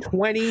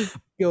 20.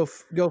 Go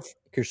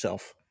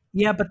yourself.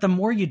 Yeah, but the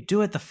more you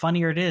do it, the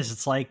funnier it is.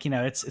 It's like,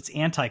 it's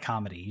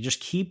anti-comedy. You just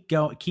keep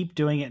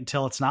doing it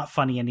until it's not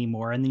funny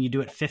anymore, and then you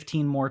do it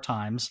 15 more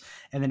times,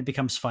 and then it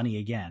becomes funny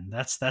again.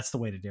 That's the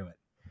way to do it.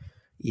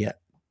 Yeah.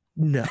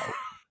 No.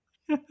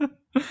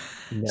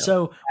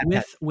 So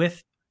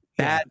with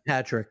Bad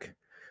Patrick,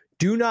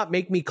 do not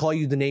make me call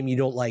you the name you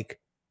don't like.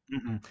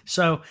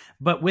 So,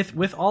 but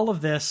with all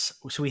of this,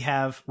 so we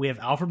have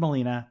Alfred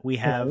Molina, we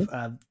have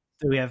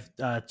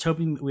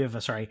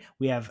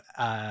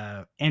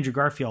Andrew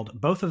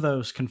Garfield. Both of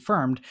those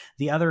confirmed.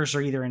 The others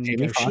are either in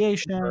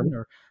negotiation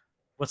or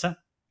what's that?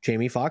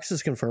 Jamie Foxx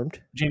is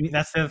confirmed.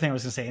 That's the other thing I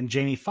was going to say. And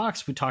Jamie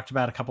Foxx, we talked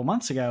about a couple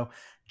months ago.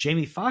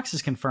 Jamie Foxx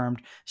is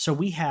confirmed. So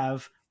we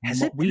have. I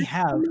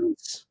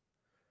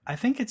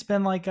think it's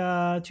been like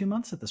 2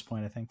 months at this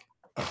point. I think.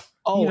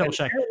 Oh,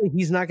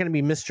 he's not going to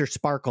be Mr.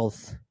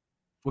 Sparkles.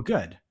 Well,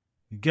 good.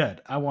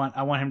 I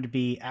want him to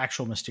be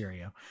actual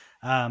Mysterio.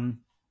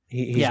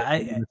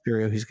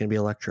 Mysterio. He's going to be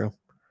Electro.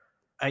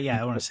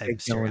 I want to say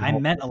Mysterio. I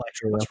meant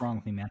Electro. What's wrong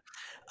with me, man?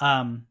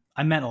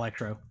 I meant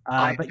Electro.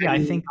 I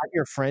think I'm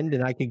your friend,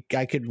 and I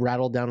could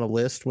rattle down a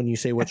list when you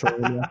say what's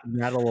wrong with me. I can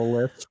rattle a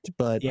list,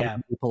 but be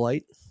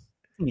polite.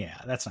 Yeah,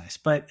 that's nice.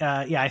 But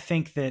I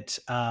think that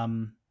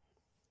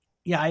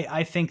Yeah,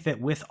 I think that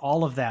with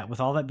all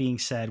that being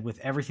said, with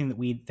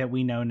everything that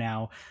we know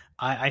now,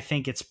 I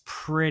think it's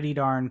pretty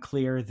darn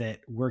clear that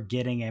we're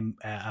getting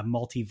a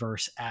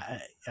multiverse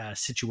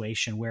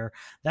situation where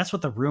that's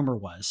what the rumor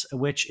was,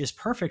 which is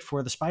perfect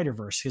for the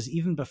Spider-Verse, because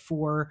even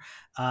before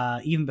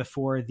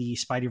the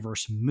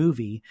Spider-Verse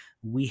movie,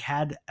 we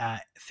had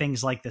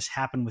things like this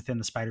happen within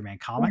the Spider-Man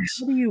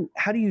comics.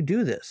 How do you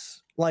do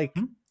this? Like,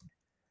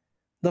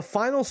 the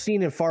final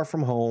scene in Far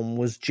From Home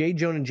was J.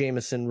 Jonah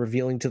Jameson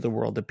revealing to the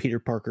world that Peter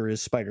Parker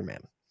is Spider-Man.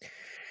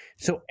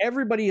 So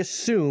everybody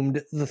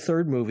assumed the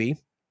third movie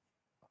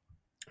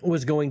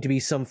was going to be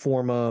some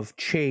form of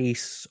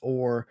chase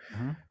or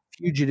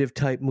fugitive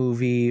type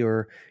movie,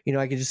 or,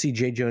 I could just see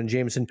J. Jonah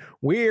Jameson.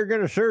 We're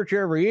going to search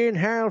every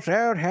in-house,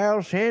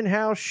 outhouse,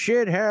 hen-house,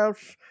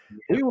 shit-house.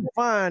 We will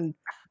find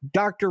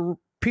Dr.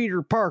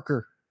 Peter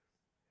Parker.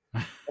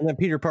 And then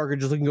Peter Parker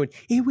just looking, going,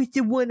 it was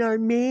the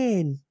one-armed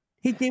man.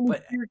 His name was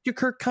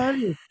Kirk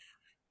Connors.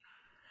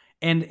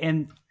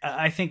 And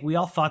I think we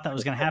all thought that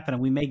was going to happen,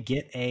 and we may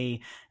get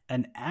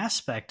an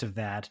aspect of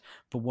that.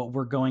 But what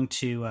we're going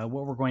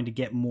to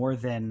get more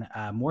than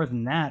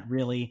that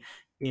really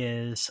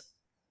is,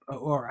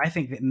 or I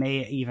think that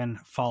may even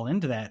fall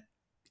into that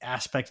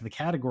aspect of the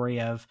category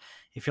of,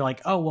 if you're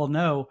like, oh well,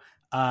 no,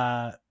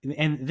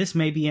 and this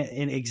may be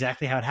in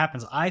exactly how it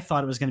happens. I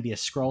thought it was going to be a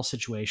Skrull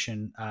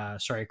situation. A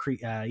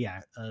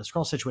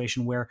Skrull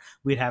situation where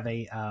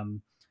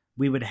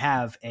we would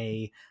have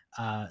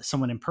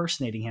someone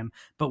impersonating him,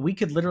 but we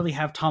could literally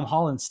have Tom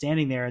Holland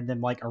standing there and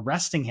then like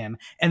arresting him,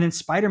 and then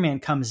Spider-Man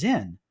comes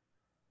in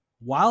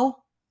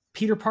while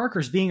Peter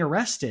Parker's being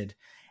arrested,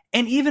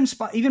 and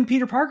even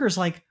Peter Parker's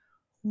like,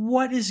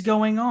 what is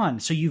going on?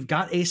 So you've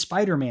got a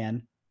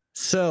Spider-Man.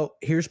 So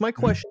here's my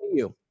question to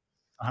you.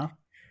 I'm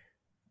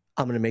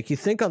going to make you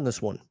think on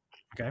this one.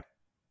 Okay.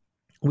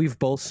 We've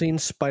both seen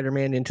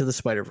Spider-Man Into the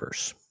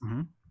Spider-Verse.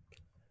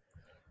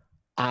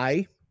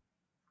 I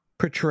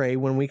portray,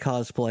 when we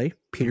cosplay,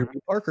 Peter B.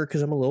 Parker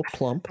because I'm a little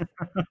plump.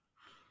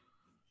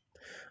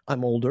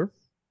 I'm older.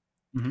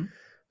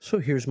 So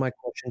here's my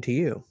question to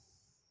you.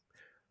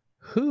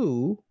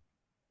 Who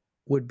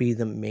would be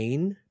the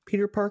main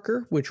Peter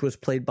Parker, which was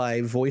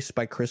voiced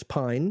by Chris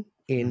Pine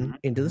in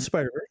Into the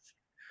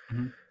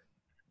Spider-Verse?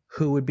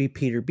 Who would be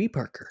Peter B.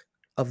 Parker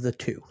of the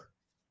two?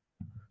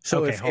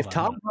 So if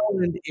Tom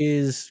Holland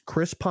is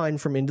Chris Pine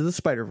from Into the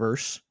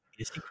Spider-Verse,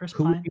 is he Chris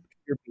who Pine? would be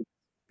Peter B?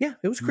 Yeah,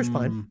 it was Chris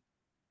Pine.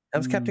 That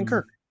was Captain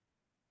Kirk.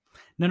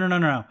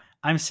 No.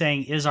 I'm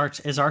saying, is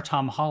our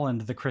Tom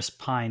Holland the Chris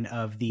Pine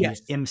of the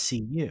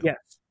MCU?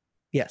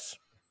 Yes.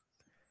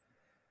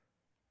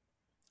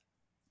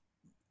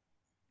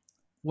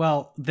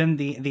 Well, then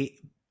the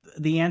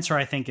answer,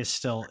 I think, is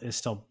still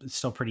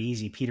pretty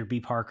easy. Peter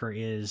B. Parker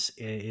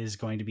is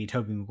going to be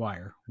Tobey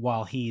Maguire.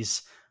 While he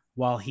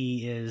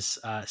is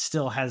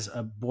still has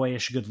a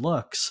boyish good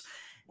looks,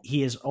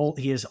 he is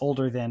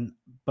older than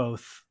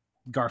both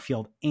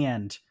Garfield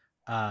and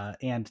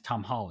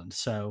Tom Holland.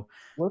 So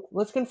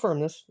let's confirm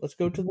this. Let's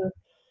go to the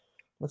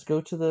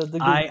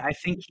I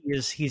think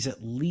he's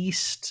at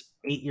least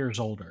 8 years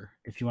older,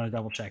 if you want to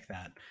double check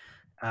that,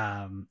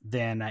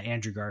 than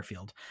Andrew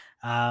Garfield.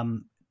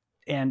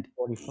 And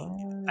 45.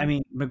 I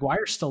mean,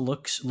 Maguire still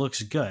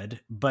looks good,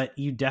 but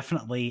you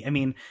definitely, I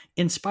mean,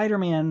 in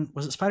Spider-Man,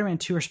 was it Spider-Man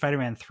 2 or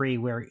Spider-Man 3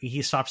 where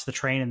he stops the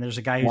train and there's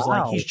a guy who's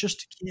like, he's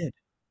just a kid.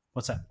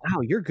 What's that?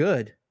 Wow, you're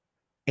good.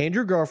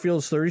 Andrew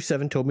Garfield's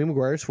 37, Tobey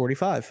Maguire's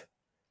 45.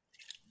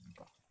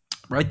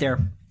 Right there.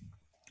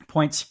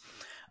 Points.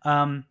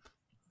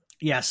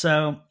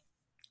 So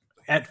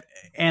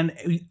and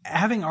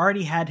having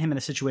already had him in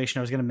a situation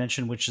I was going to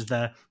mention, which is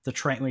the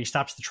train, where he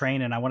stops the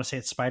train, and I want to say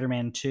it's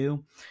Spider-Man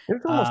 2.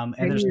 There's almost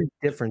a year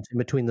difference in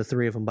between the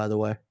three of them, by the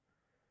way.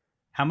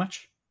 How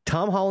much?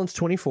 Tom Holland's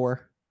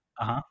 24.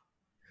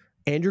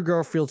 Andrew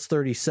Garfield's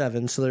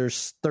 37, so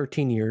there's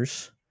 13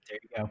 years. There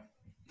you go.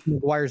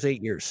 Maguire's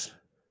 8 years.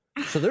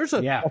 So there's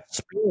a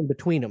span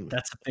between them.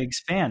 That's a big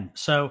span.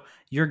 So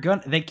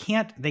they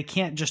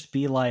can't just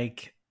be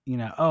like,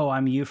 oh,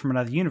 I'm you from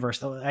another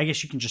universe. I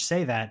guess you can just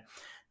say that.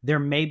 There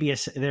may be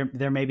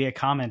a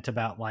comment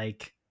about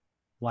like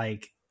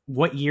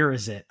what year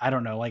is it? I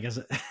don't know. Like, is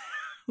it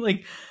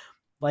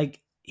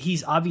like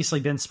he's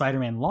obviously been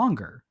Spider-Man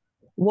longer.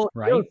 Well,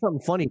 right?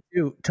 Something funny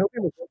too.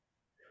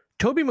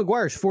 Tobey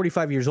Maguire's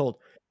 45 years old.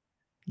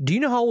 Do you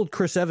know how old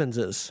Chris Evans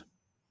is?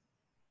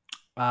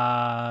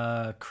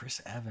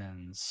 Chris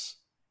Evans,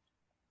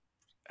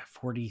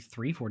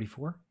 43,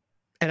 44.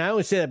 And I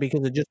only say that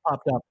because it just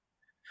popped up.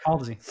 How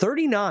old is he?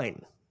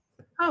 39.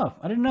 Oh,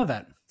 I didn't know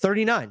that.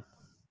 39.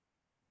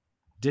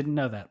 Didn't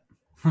know that.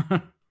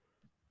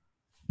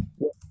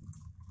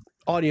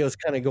 Audio's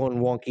kind of going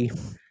wonky.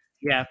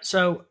 Yeah.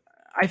 So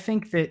I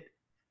think that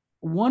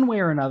one way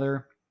or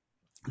another,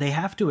 they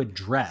have to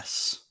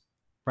address,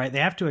 right? They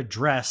have to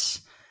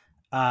address,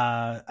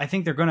 I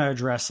think they're going to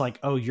address like,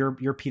 oh,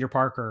 you're Peter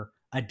Parker,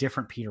 a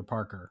different Peter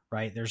Parker,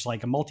 right? There's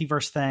like a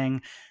multiverse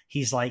thing.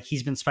 He's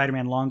been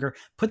Spider-Man longer.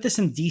 Put this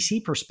in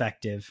DC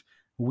perspective.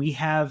 We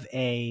have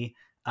a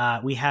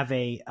We have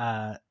a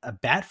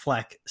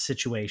Batfleck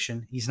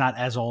situation. He's not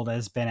as old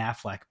as Ben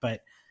Affleck,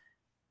 but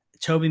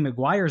Tobey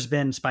Maguire's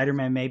been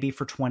Spider-Man maybe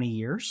for 20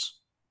 years,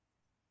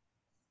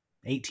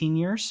 18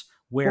 years,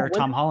 where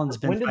Tom Holland's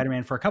been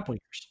Spider-Man for a couple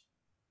years.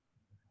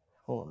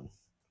 Hold on.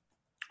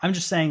 I'm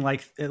just saying,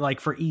 like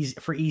for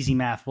easy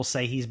math, we'll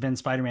say he's been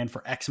Spider-Man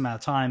for X amount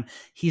of time.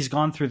 He's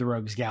gone through the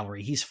Rogues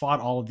Gallery. He's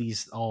fought all of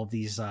these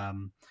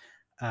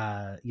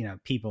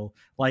people.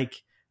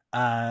 Like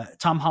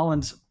Tom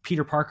Holland's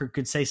Peter Parker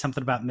could say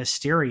something about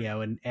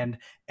Mysterio, and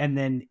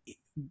then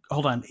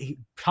hold on,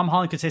 Tom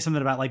Holland could say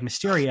something about like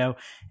Mysterio,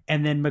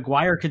 and then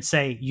Maguire could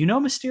say,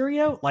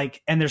 Mysterio,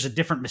 like, and there's a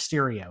different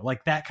Mysterio,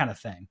 like that kind of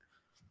thing.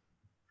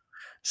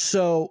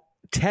 So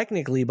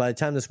technically, by the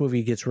time this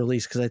movie gets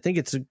released, because I think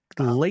it's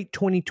late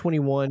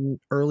 2021,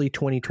 early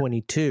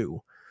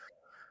 2022,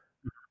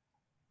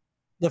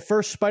 the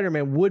first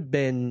Spider-Man would have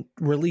been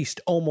released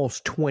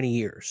almost 20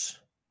 years.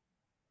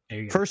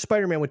 First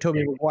Spider-Man with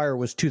Tobey Maguire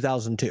was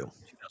 2002.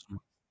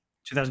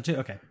 2002.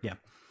 Okay. Yeah.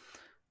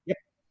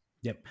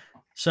 Yep.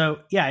 So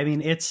yeah, I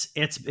mean, it's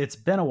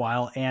been a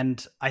while,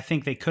 and I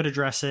think they could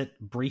address it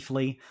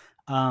briefly.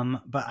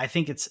 But I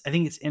think it's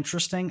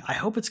interesting. I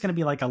hope it's going to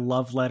be like a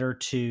love letter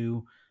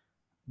to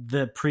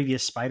the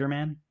previous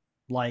Spider-Man,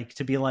 like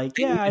to be like,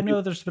 yeah, I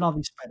know there's been all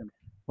these Spider-Man.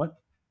 What?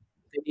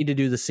 They need to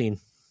do the scene.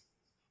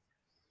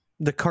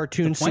 The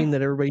cartoon scene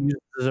that everybody uses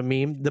as a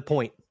meme. The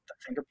point. The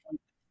finger point.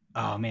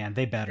 Oh man,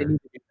 they better do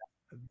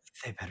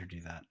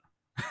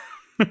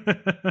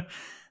that.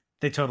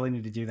 They totally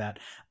need to do that.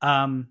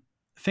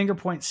 Finger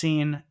point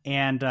scene.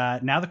 And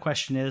now the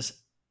question is,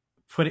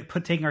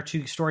 taking our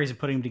two stories and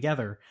putting them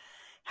together.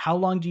 How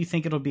long do you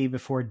think it'll be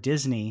before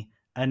Disney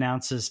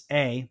announces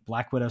A,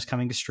 Black Widow's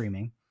coming to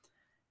streaming,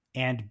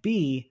 and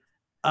B,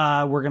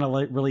 we're going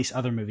to release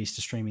other movies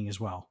to streaming as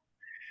well?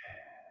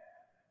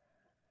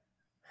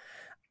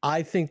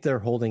 I think they're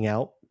holding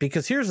out,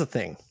 because here's the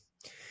thing.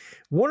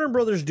 Warner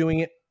Brothers doing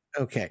it.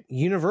 Okay.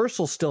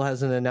 Universal still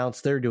hasn't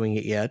announced they're doing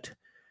it yet,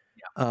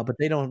 but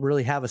they don't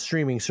really have a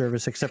streaming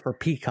service except for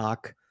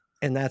Peacock,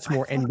 and that's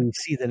more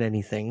NBC than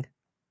anything.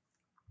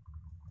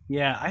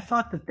 Yeah, I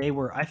thought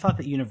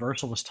that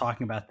Universal was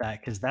talking about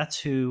that, because that's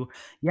who.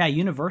 Yeah,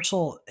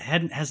 Universal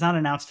has not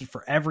announced it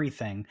for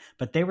everything,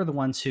 but they were the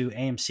ones who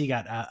AMC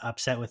got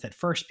upset with at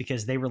first,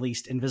 because they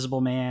released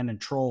Invisible Man and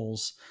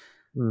Trolls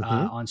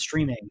on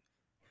streaming,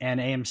 and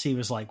AMC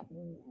was like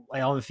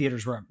all the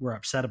theaters were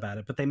upset about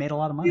it, but they made a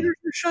lot of money. Theaters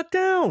were shut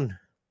down.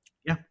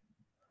 Yeah,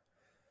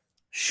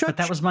 but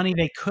that was money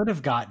they could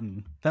have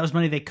gotten.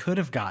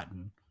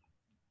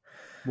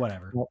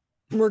 Whatever. Well,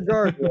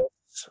 regardless.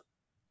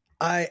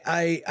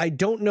 I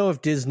don't know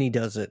if Disney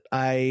does it.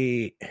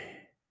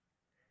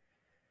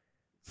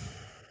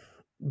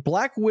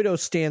 Black Widow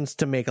stands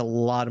to make a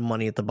lot of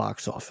money at the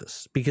box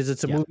office, because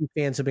it's a movie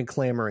fans have been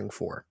clamoring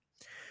for.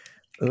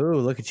 Oh,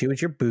 look at you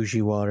with your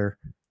bougie water.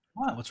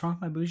 What? What's wrong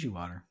with my bougie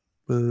water?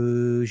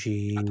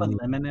 Bougie. I put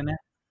lemon in it.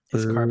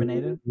 It's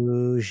carbonated.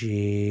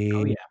 Bougie.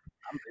 Oh yeah,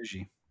 I'm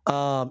bougie.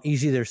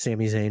 Easy there,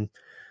 Sami Zayn.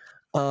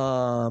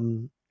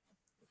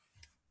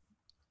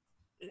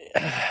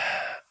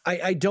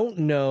 I don't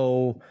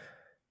know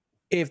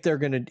if they're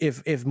gonna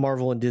if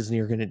Marvel and Disney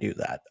are gonna do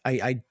that.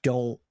 I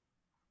don't,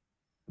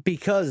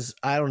 because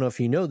I don't know if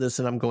you know this,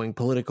 and I'm going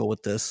political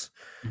with this.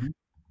 Mm-hmm.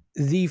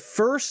 The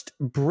first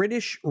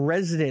British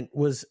resident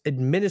was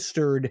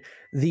administered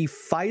the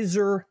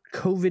Pfizer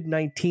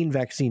COVID-19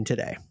 vaccine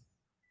today.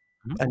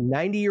 Mm-hmm. A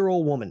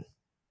 90-year-old woman.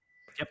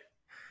 Yep.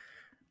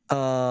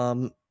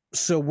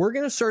 So we're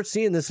gonna start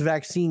seeing this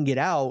vaccine get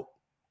out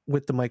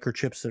with the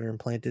microchips that are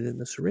implanted in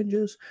the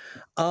syringes.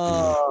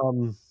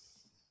 Can't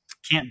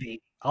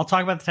be. I'll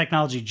talk about the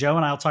technology. Joe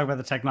and I will talk about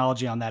the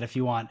technology on that if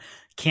you want.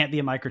 Can't be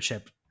a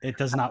microchip. It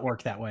does not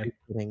work that way.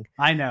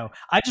 I know.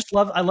 I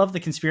love the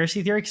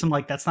conspiracy theory, because I'm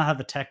like, that's not how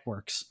the tech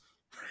works.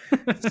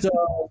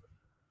 So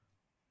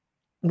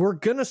we're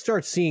going to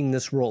start seeing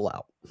this roll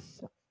out.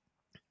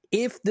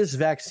 If this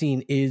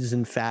vaccine is,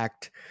 in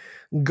fact,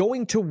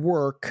 going to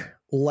work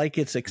like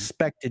it's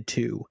expected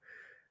to,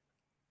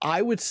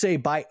 I would say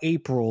by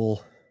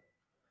April,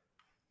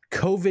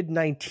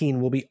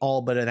 COVID-19 will be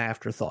all but an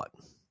afterthought.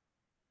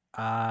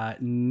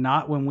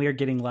 Not when we are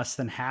getting less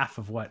than half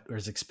of what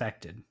was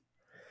expected.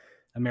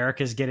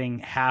 America's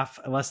getting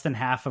less than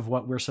half of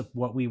what we're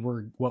told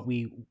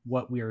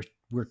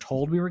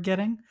we were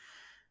getting,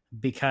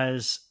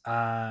 because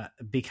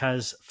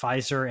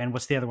Pfizer, and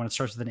what's the other one? It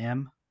starts with an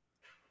M.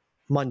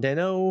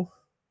 Mordana.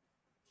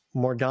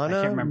 I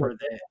can't remember.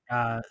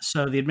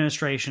 So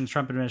the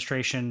Trump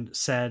administration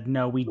said,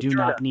 no, we do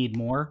not need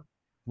more.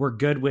 We're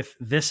good with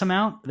this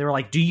amount. They were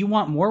like, do you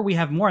want more? We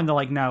have more. And they're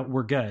like, no,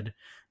 we're good.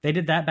 They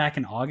did that back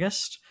in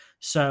August.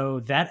 So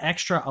that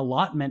extra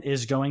allotment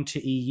is going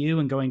to EU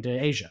and going to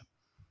Asia.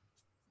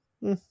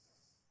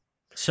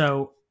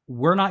 So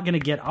we're not going to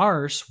get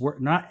ours.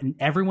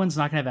 Everyone's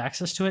not going to have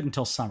access to it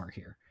until summer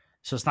here.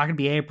 So it's not going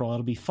to be April.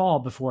 It'll be fall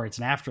before it's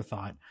an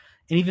afterthought.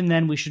 And even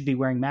then we should be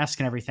wearing masks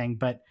and everything.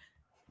 But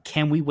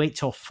can we wait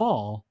till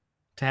fall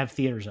to have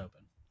theaters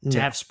open, to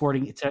have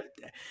sporting?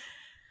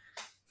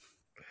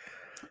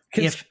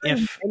 if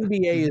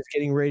NBA is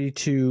getting ready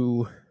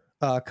to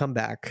come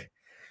back,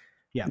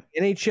 yeah,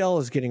 NHL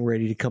is getting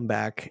ready to come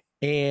back,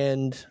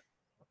 and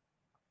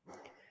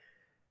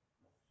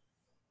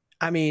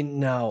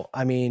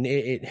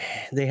they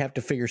have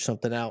to figure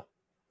something out.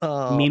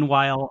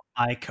 Meanwhile,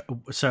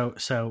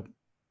 so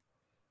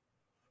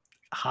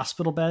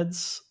hospital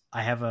beds.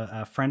 I have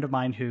a friend of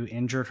mine who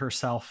injured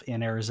herself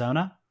in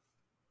Arizona.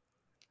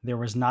 There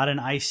was not an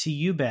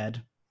ICU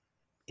bed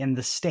in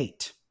the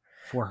state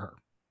for her.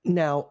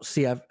 Now,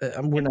 see,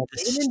 we're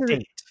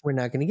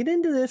not going to get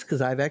into this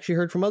because I've actually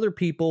heard from other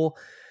people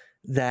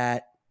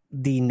that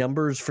the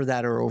numbers for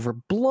that are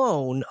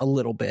overblown a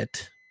little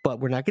bit, but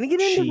we're not going to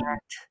get into that.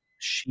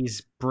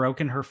 She's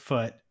broken her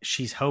foot.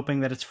 She's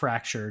hoping that it's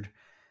fractured.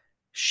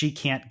 She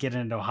can't get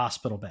into a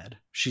hospital bed.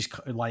 She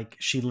tried to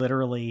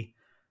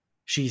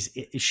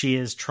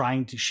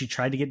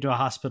get to a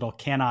hospital,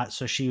 cannot.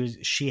 So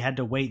she had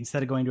to wait,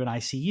 instead of going to an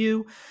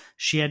ICU,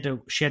 she had to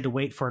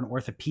wait for an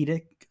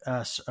orthopedist,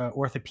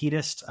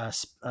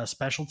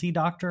 specialty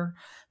doctor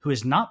who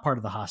is not part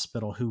of the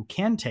hospital, who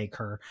can take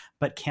her,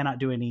 but cannot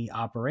do any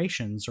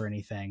operations or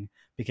anything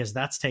because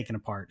that's taken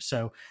apart.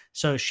 So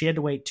she had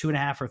to wait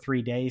 2.5 or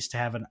 3 days to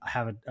have an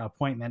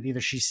appointment. Either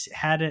she's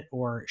had it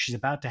or she's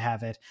about to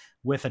have it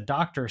with a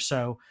doctor.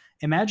 So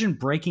imagine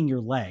breaking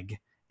your leg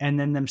and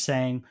then them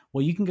saying,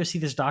 well, you can go see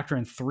this doctor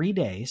in 3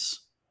 days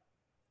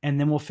and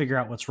then we'll figure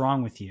out what's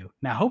wrong with you.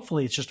 Now,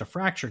 hopefully it's just a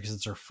fracture because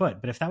it's her foot.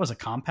 But if that was a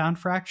compound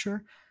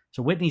fracture,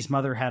 so Whitney's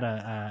mother had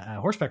a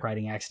horseback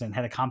riding accident,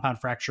 had a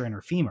compound fracture in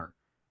her femur.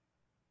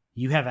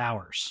 You have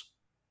hours.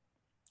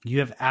 You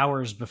have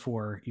hours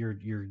before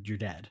you're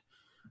dead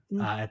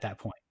at that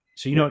point.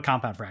 So you know what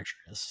compound fracture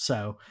is.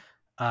 So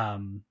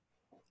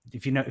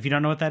if you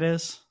don't know what that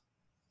is,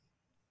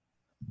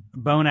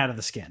 bone out of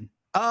the skin.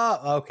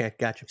 Oh, okay,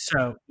 gotcha.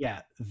 So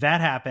yeah,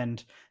 that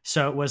happened.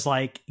 So it was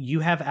like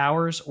you have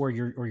hours, or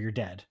you're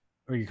dead,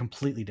 or you're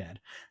completely dead.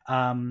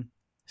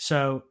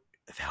 So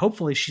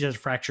hopefully she has a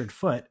fractured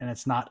foot and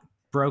it's not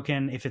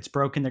broken. If it's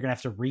broken, they're gonna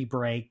have to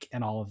re-break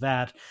and all of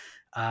that,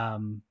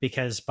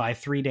 because by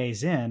 3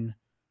 days in,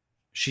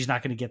 she's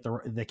not going to get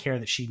the care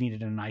that she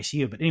needed in an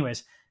ICU. But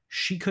anyways,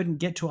 she couldn't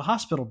get to a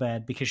hospital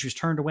bed because she was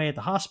turned away at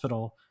the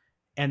hospital,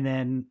 and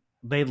then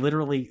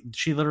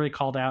she literally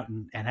called out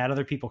and had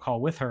other people call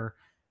with her.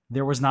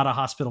 There was not a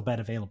hospital bed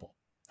available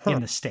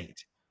in the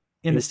state.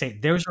 The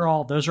state, those are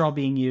all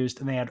being used,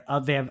 and they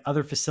have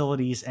other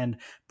facilities and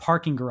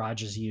parking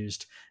garages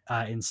used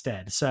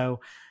instead.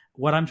 So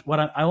I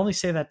only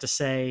say that to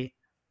say,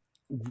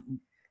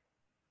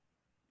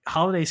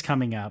 holidays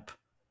coming up,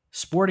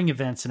 sporting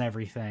events and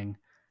everything,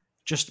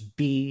 just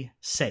be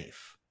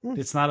safe.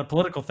 It's not a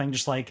political thing.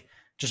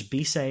 Just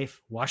be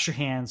safe, wash your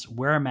hands,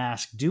 wear a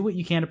mask, do what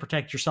you can to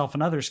protect yourself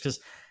and others, because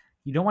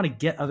you don't want to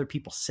get other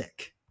people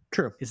sick.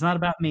 True. It's not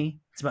about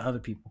me. It's about other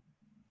people.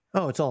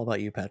 Oh, it's all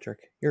about you,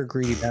 Patrick. You're a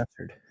greedy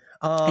bastard.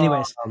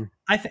 Anyways,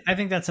 I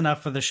think that's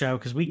enough for the show,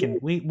 because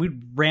we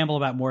ramble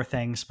about more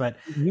things. But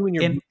you and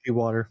your bougie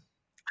water.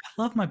 I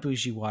love my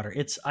bougie water.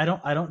 I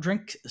don't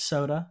drink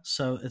soda,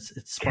 so it's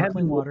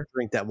sparkling water.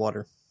 Drink that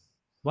water.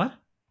 What?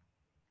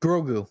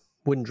 Grogu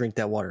wouldn't drink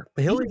that water.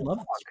 But he would love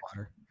this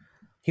water.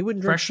 He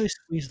wouldn't drink freshly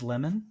squeezed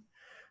lemon.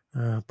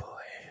 Oh boy.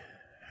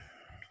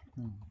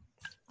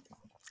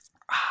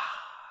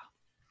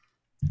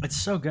 It's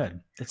so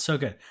good. It's so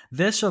good.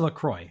 This or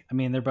LaCroix. I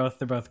mean, they're both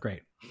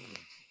great.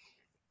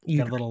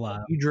 You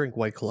drink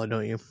White Claw,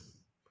 don't you?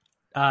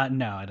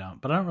 No, I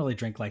don't. But I don't really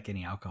drink like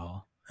any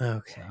alcohol.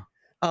 Okay.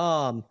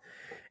 So.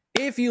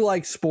 If you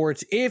like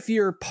sports, if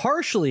you're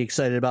partially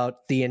excited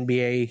about the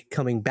NBA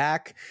coming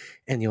back,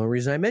 and the only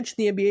reason I mention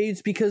the NBA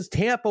is because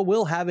Tampa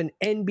will have an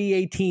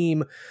NBA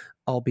team,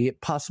 albeit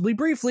possibly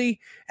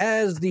briefly,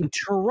 as the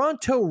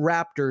Toronto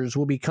Raptors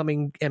will be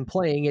coming and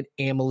playing at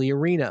Amalie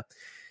Arena.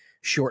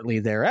 Shortly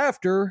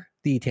thereafter,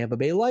 the Tampa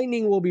Bay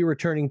Lightning will be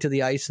returning to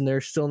the ice, and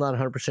they're still not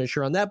 100%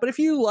 sure on that. But if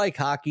you like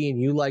hockey and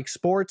you like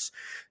sports,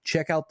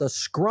 check out the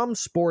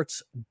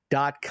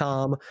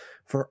scrumsports.com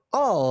for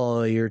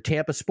all your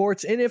Tampa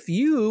sports. And if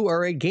you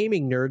are a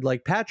gaming nerd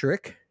like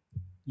Patrick,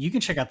 you can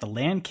check out the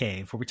Land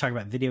Cave, where we talk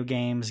about video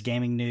games,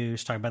 gaming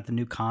news, talk about the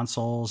new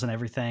consoles and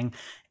everything,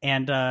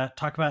 and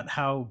talk about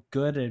how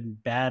good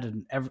and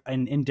bad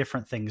and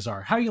indifferent things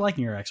are. How are you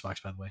liking your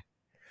Xbox, by the way?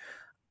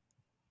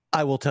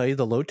 I will tell you,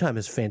 the load time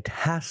is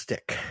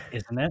fantastic.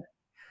 Isn't it?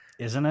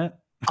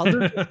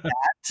 Other than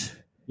that,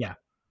 yeah.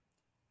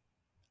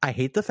 I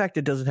hate the fact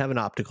it doesn't have an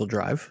optical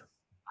drive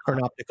or an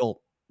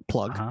optical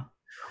plug.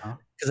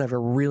 Because I have a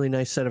really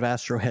nice set of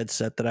Astro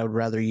headset that I would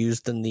rather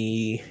use than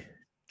the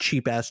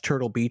cheap-ass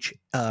Turtle Beach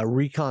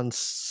Recon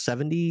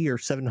 70 or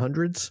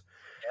 700s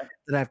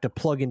that I have to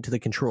plug into the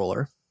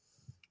controller.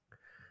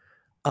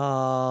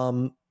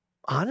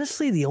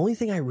 Honestly, the only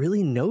thing I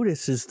really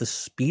notice is the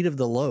speed of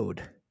the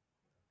load.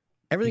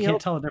 Everything you can't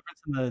else, tell the difference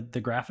in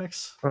the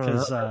graphics,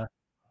 because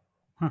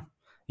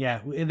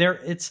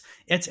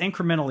it's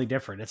incrementally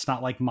different. It's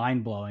not like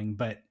mind blowing,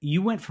 but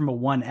you went from a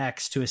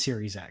 1X to a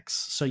Series X,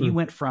 so you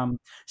went from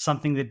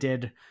something that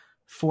did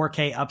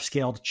 4K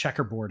upscaled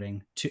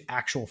checkerboarding to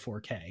actual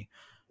 4K.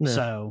 Yeah.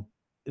 So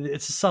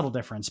it's a subtle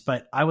difference,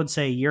 but I would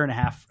say a year and a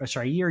half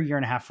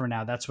from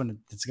now, that's when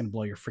it's going to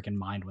blow your freaking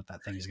mind what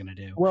that thing is going to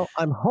do. Well,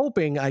 I'm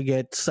hoping I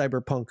get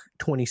Cyberpunk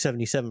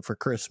 2077 for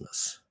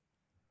Christmas.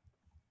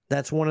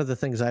 That's one of the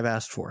things I've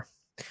asked for.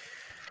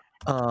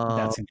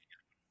 That's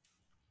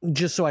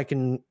just so I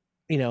can,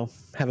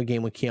 have a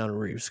game with Keanu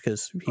Reeves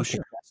because he can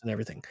pass and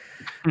everything.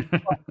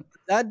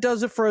 That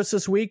does it for us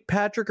this week.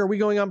 Patrick, are we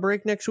going on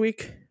break next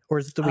week, or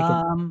is it the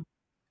weekend?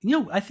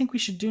 I think we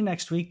should do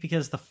next week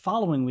because the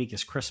following week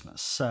is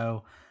Christmas.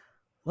 So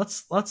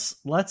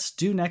let's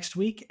do next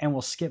week, and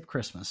we'll skip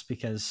Christmas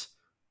because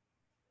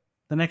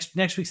the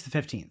next week's the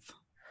 15th.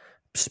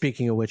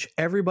 Speaking of which,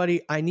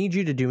 everybody, I need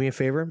you to do me a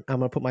favor. I'm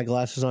going to put my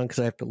glasses on because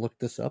I have to look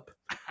this up.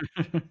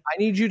 I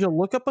need you to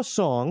look up a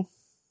song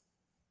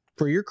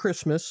for your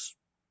Christmas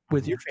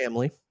with your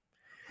family.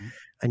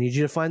 I need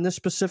you to find this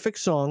specific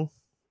song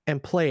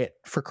and play it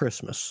for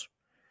Christmas.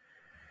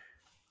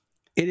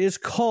 It is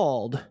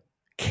called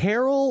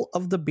Carol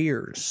of the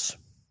Beers.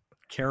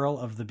 Carol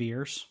of the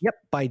Beers? Yep,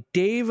 by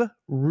Dave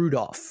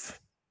Rudolph.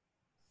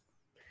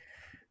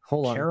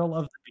 Hold on. Carol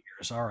of the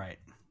Beers. All right.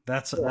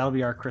 That'll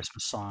be our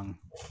Christmas song.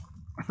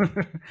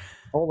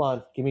 Hold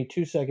on. Give me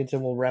 2 seconds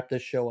and we'll wrap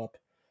this show up.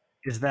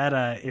 Is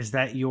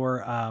that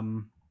your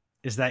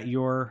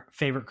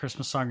favorite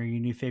Christmas song or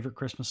your new favorite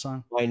Christmas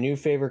song? My new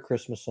favorite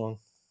Christmas song.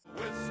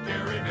 With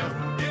scary milk,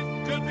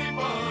 it could be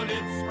fun,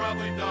 it's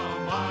probably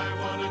dumb. I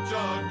want a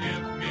jug,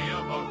 give me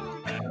a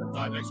mug. As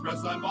I've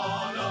expressed, I'm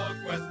on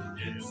a quest.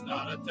 It's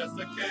not a test,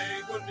 a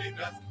keg would be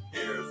best.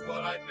 Here's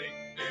what I think,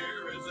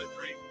 beer is a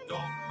drink.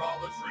 Don't call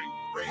a shrink,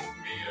 bring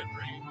me a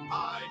drink.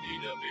 I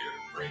need a beer,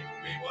 bring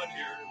me one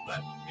here.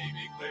 Let me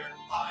be clear,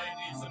 I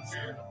need some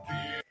cheer.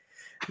 Beer.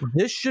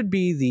 This should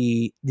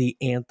be the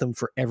anthem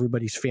for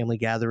everybody's family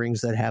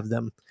gatherings that have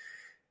them.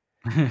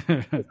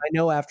 I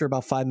know after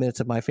about 5 minutes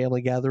of my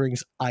family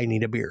gatherings, I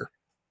need a beer.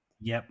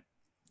 Yep.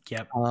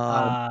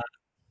 I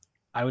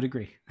would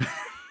agree.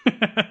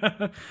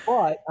 But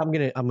I'm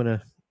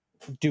gonna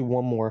do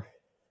one more.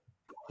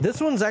 This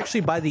one's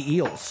actually by the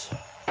Eels.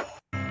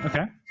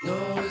 Okay.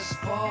 Snow is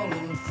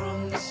falling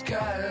from the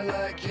sky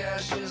like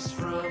ashes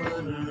from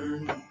an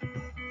urn.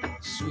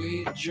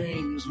 Sweet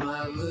dreams,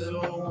 my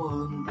little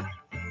one.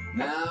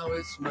 Now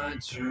it's my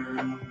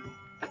turn.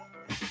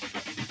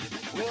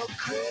 Well,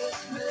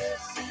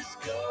 Christmas is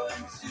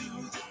going to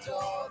the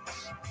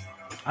dogs.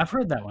 I've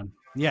heard that one.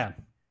 Yeah.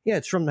 Yeah,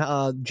 it's from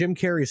Jim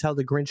Carrey's How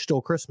the Grinch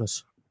Stole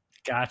Christmas.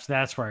 Gotcha.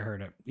 That's where I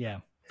heard it.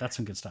 Yeah. That's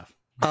some good stuff.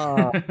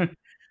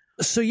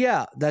 So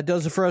yeah, that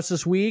does it for us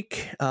this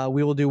week.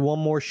 We will do one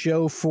more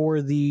show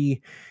for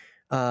the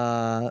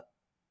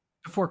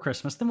before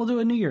Christmas. Then we'll do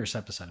a New Year's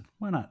episode.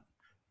 Why not?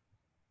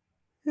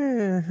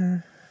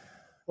 We'll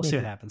see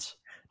what happens.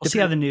 We'll see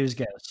how the news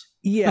goes.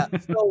 Yeah.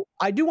 So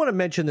I do want to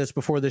mention this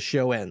before the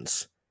show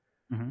ends.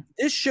 Mm-hmm.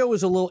 This show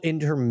is a little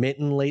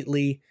intermittent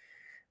lately.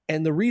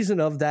 And the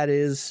reason of that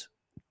is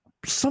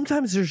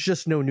sometimes there's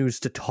just no news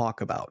to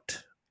talk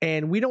about.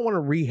 And we don't want to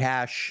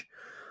rehash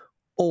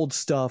old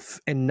stuff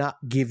and not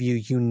give you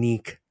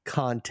unique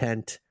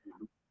content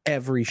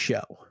every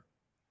show.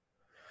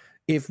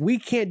 If we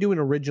can't do an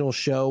original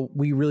show,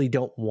 we really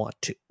don't want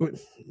to.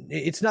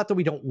 It's not that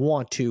we don't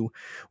want to.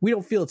 We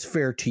don't feel it's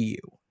fair to you.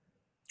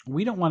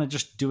 We don't want to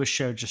just do a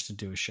show just to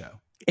do a show.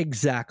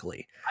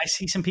 Exactly. I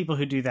see some people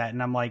who do that,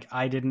 and I'm like,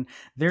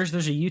 there's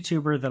a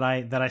YouTuber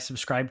that I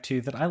subscribe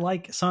to that I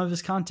like some of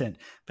his content,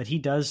 but he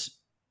does.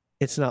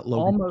 It's not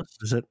Logan Paul,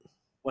 is it?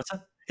 What's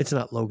that? It's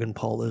not Logan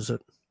Paul, is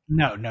it?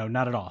 No,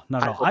 not at all.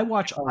 Not at all. I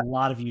watch a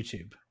lot of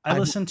YouTube. I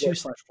listen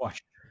to /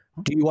 watch.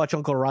 Do you watch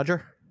Uncle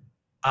Roger?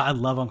 I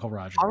love Uncle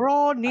Roger.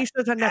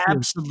 I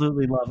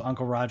absolutely love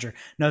Uncle Roger.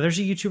 No, there's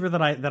a YouTuber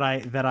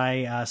that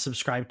I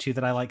subscribe to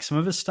that I like some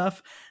of his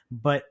stuff,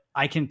 but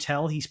I can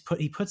tell he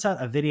puts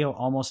out a video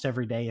almost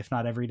every day, if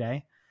not every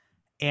day,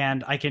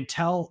 and I can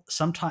tell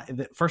sometimes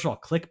that first of all,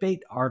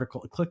 clickbait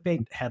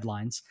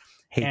headlines,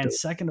 and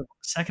second of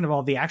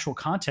all, the actual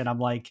content. I'm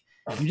like,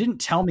 you didn't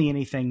tell me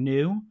anything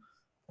new,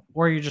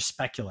 or you're just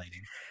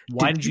speculating.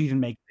 Why did you even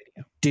make a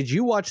video? Did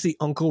you watch the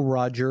Uncle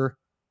Roger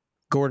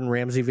Gordon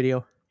Ramsay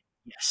video?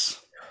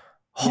 Yes.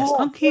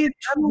 Gordon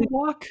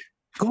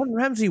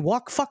Ramsay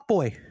walk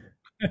fuckboy.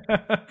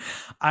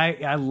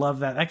 I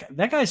love that.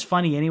 That guy's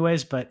funny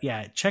anyways, but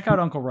yeah, check out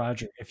Uncle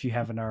Roger if you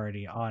haven't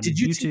already on YouTube. Did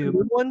you see the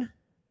new one?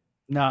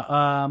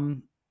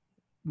 No,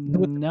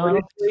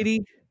 no,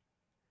 lady.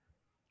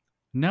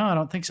 No, I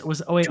don't think so.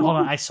 Hold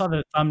on. I saw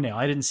the thumbnail.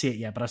 I didn't see it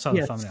yet, but I saw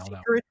the thumbnail.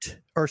 Secret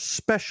or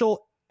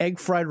special egg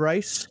fried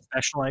rice.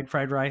 Special egg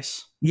fried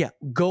rice. Yeah,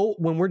 go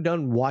when we're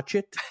done. Watch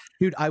it,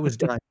 dude. I was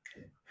dying.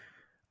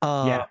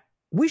 Yeah.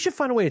 We should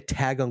find a way to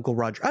tag Uncle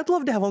Roger. I'd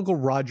love to have Uncle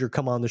Roger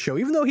come on the show,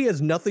 even though he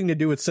has nothing to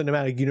do with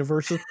cinematic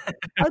universes.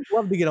 I'd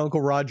love to get Uncle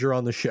Roger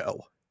on the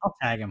show. I'll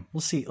tag him. We'll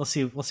see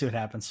what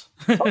happens.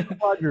 Uncle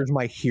Roger is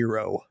my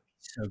hero.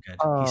 So good.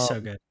 He's so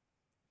good.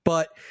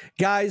 But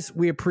guys,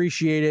 we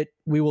appreciate it.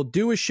 We will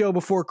do a show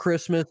before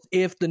Christmas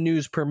if the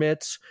news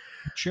permits.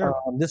 Sure.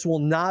 This will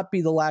not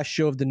be the last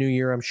show of the new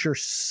year. I'm sure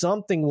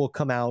something will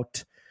come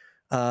out.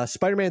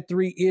 Spider-Man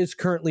 3 is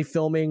currently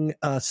filming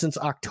since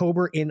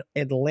October in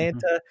Atlanta.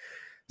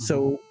 Mm-hmm.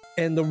 So,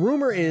 and the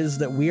rumor is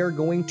that we are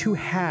going to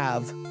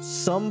have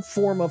some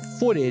form of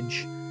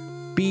footage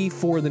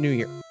before the new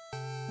year.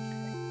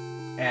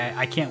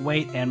 I can't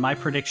wait. And my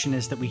prediction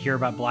is that we hear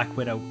about Black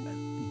Widow.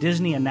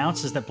 Disney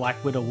announces that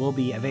Black Widow will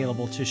be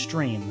available to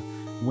stream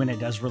when it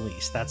does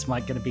release. That's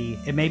going to be.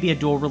 It may be a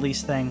dual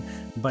release thing,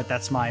 but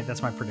that's my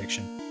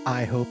prediction.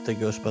 I hope that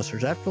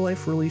Ghostbusters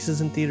Afterlife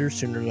releases in theaters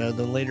sooner rather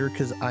than later,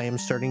 because I am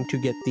starting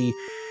to get the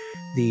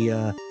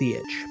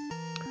itch.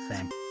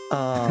 Same.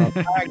 All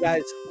right,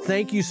 guys.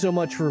 Thank you so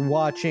much for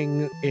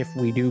watching. If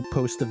we do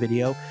post the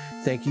video,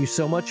 thank you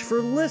so much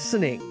for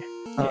listening.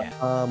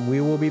 Yeah.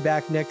 We will be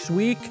back next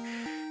week.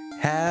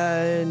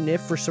 And if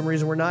for some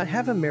reason we're not,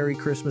 have a Merry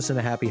Christmas and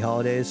a Happy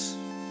Holidays.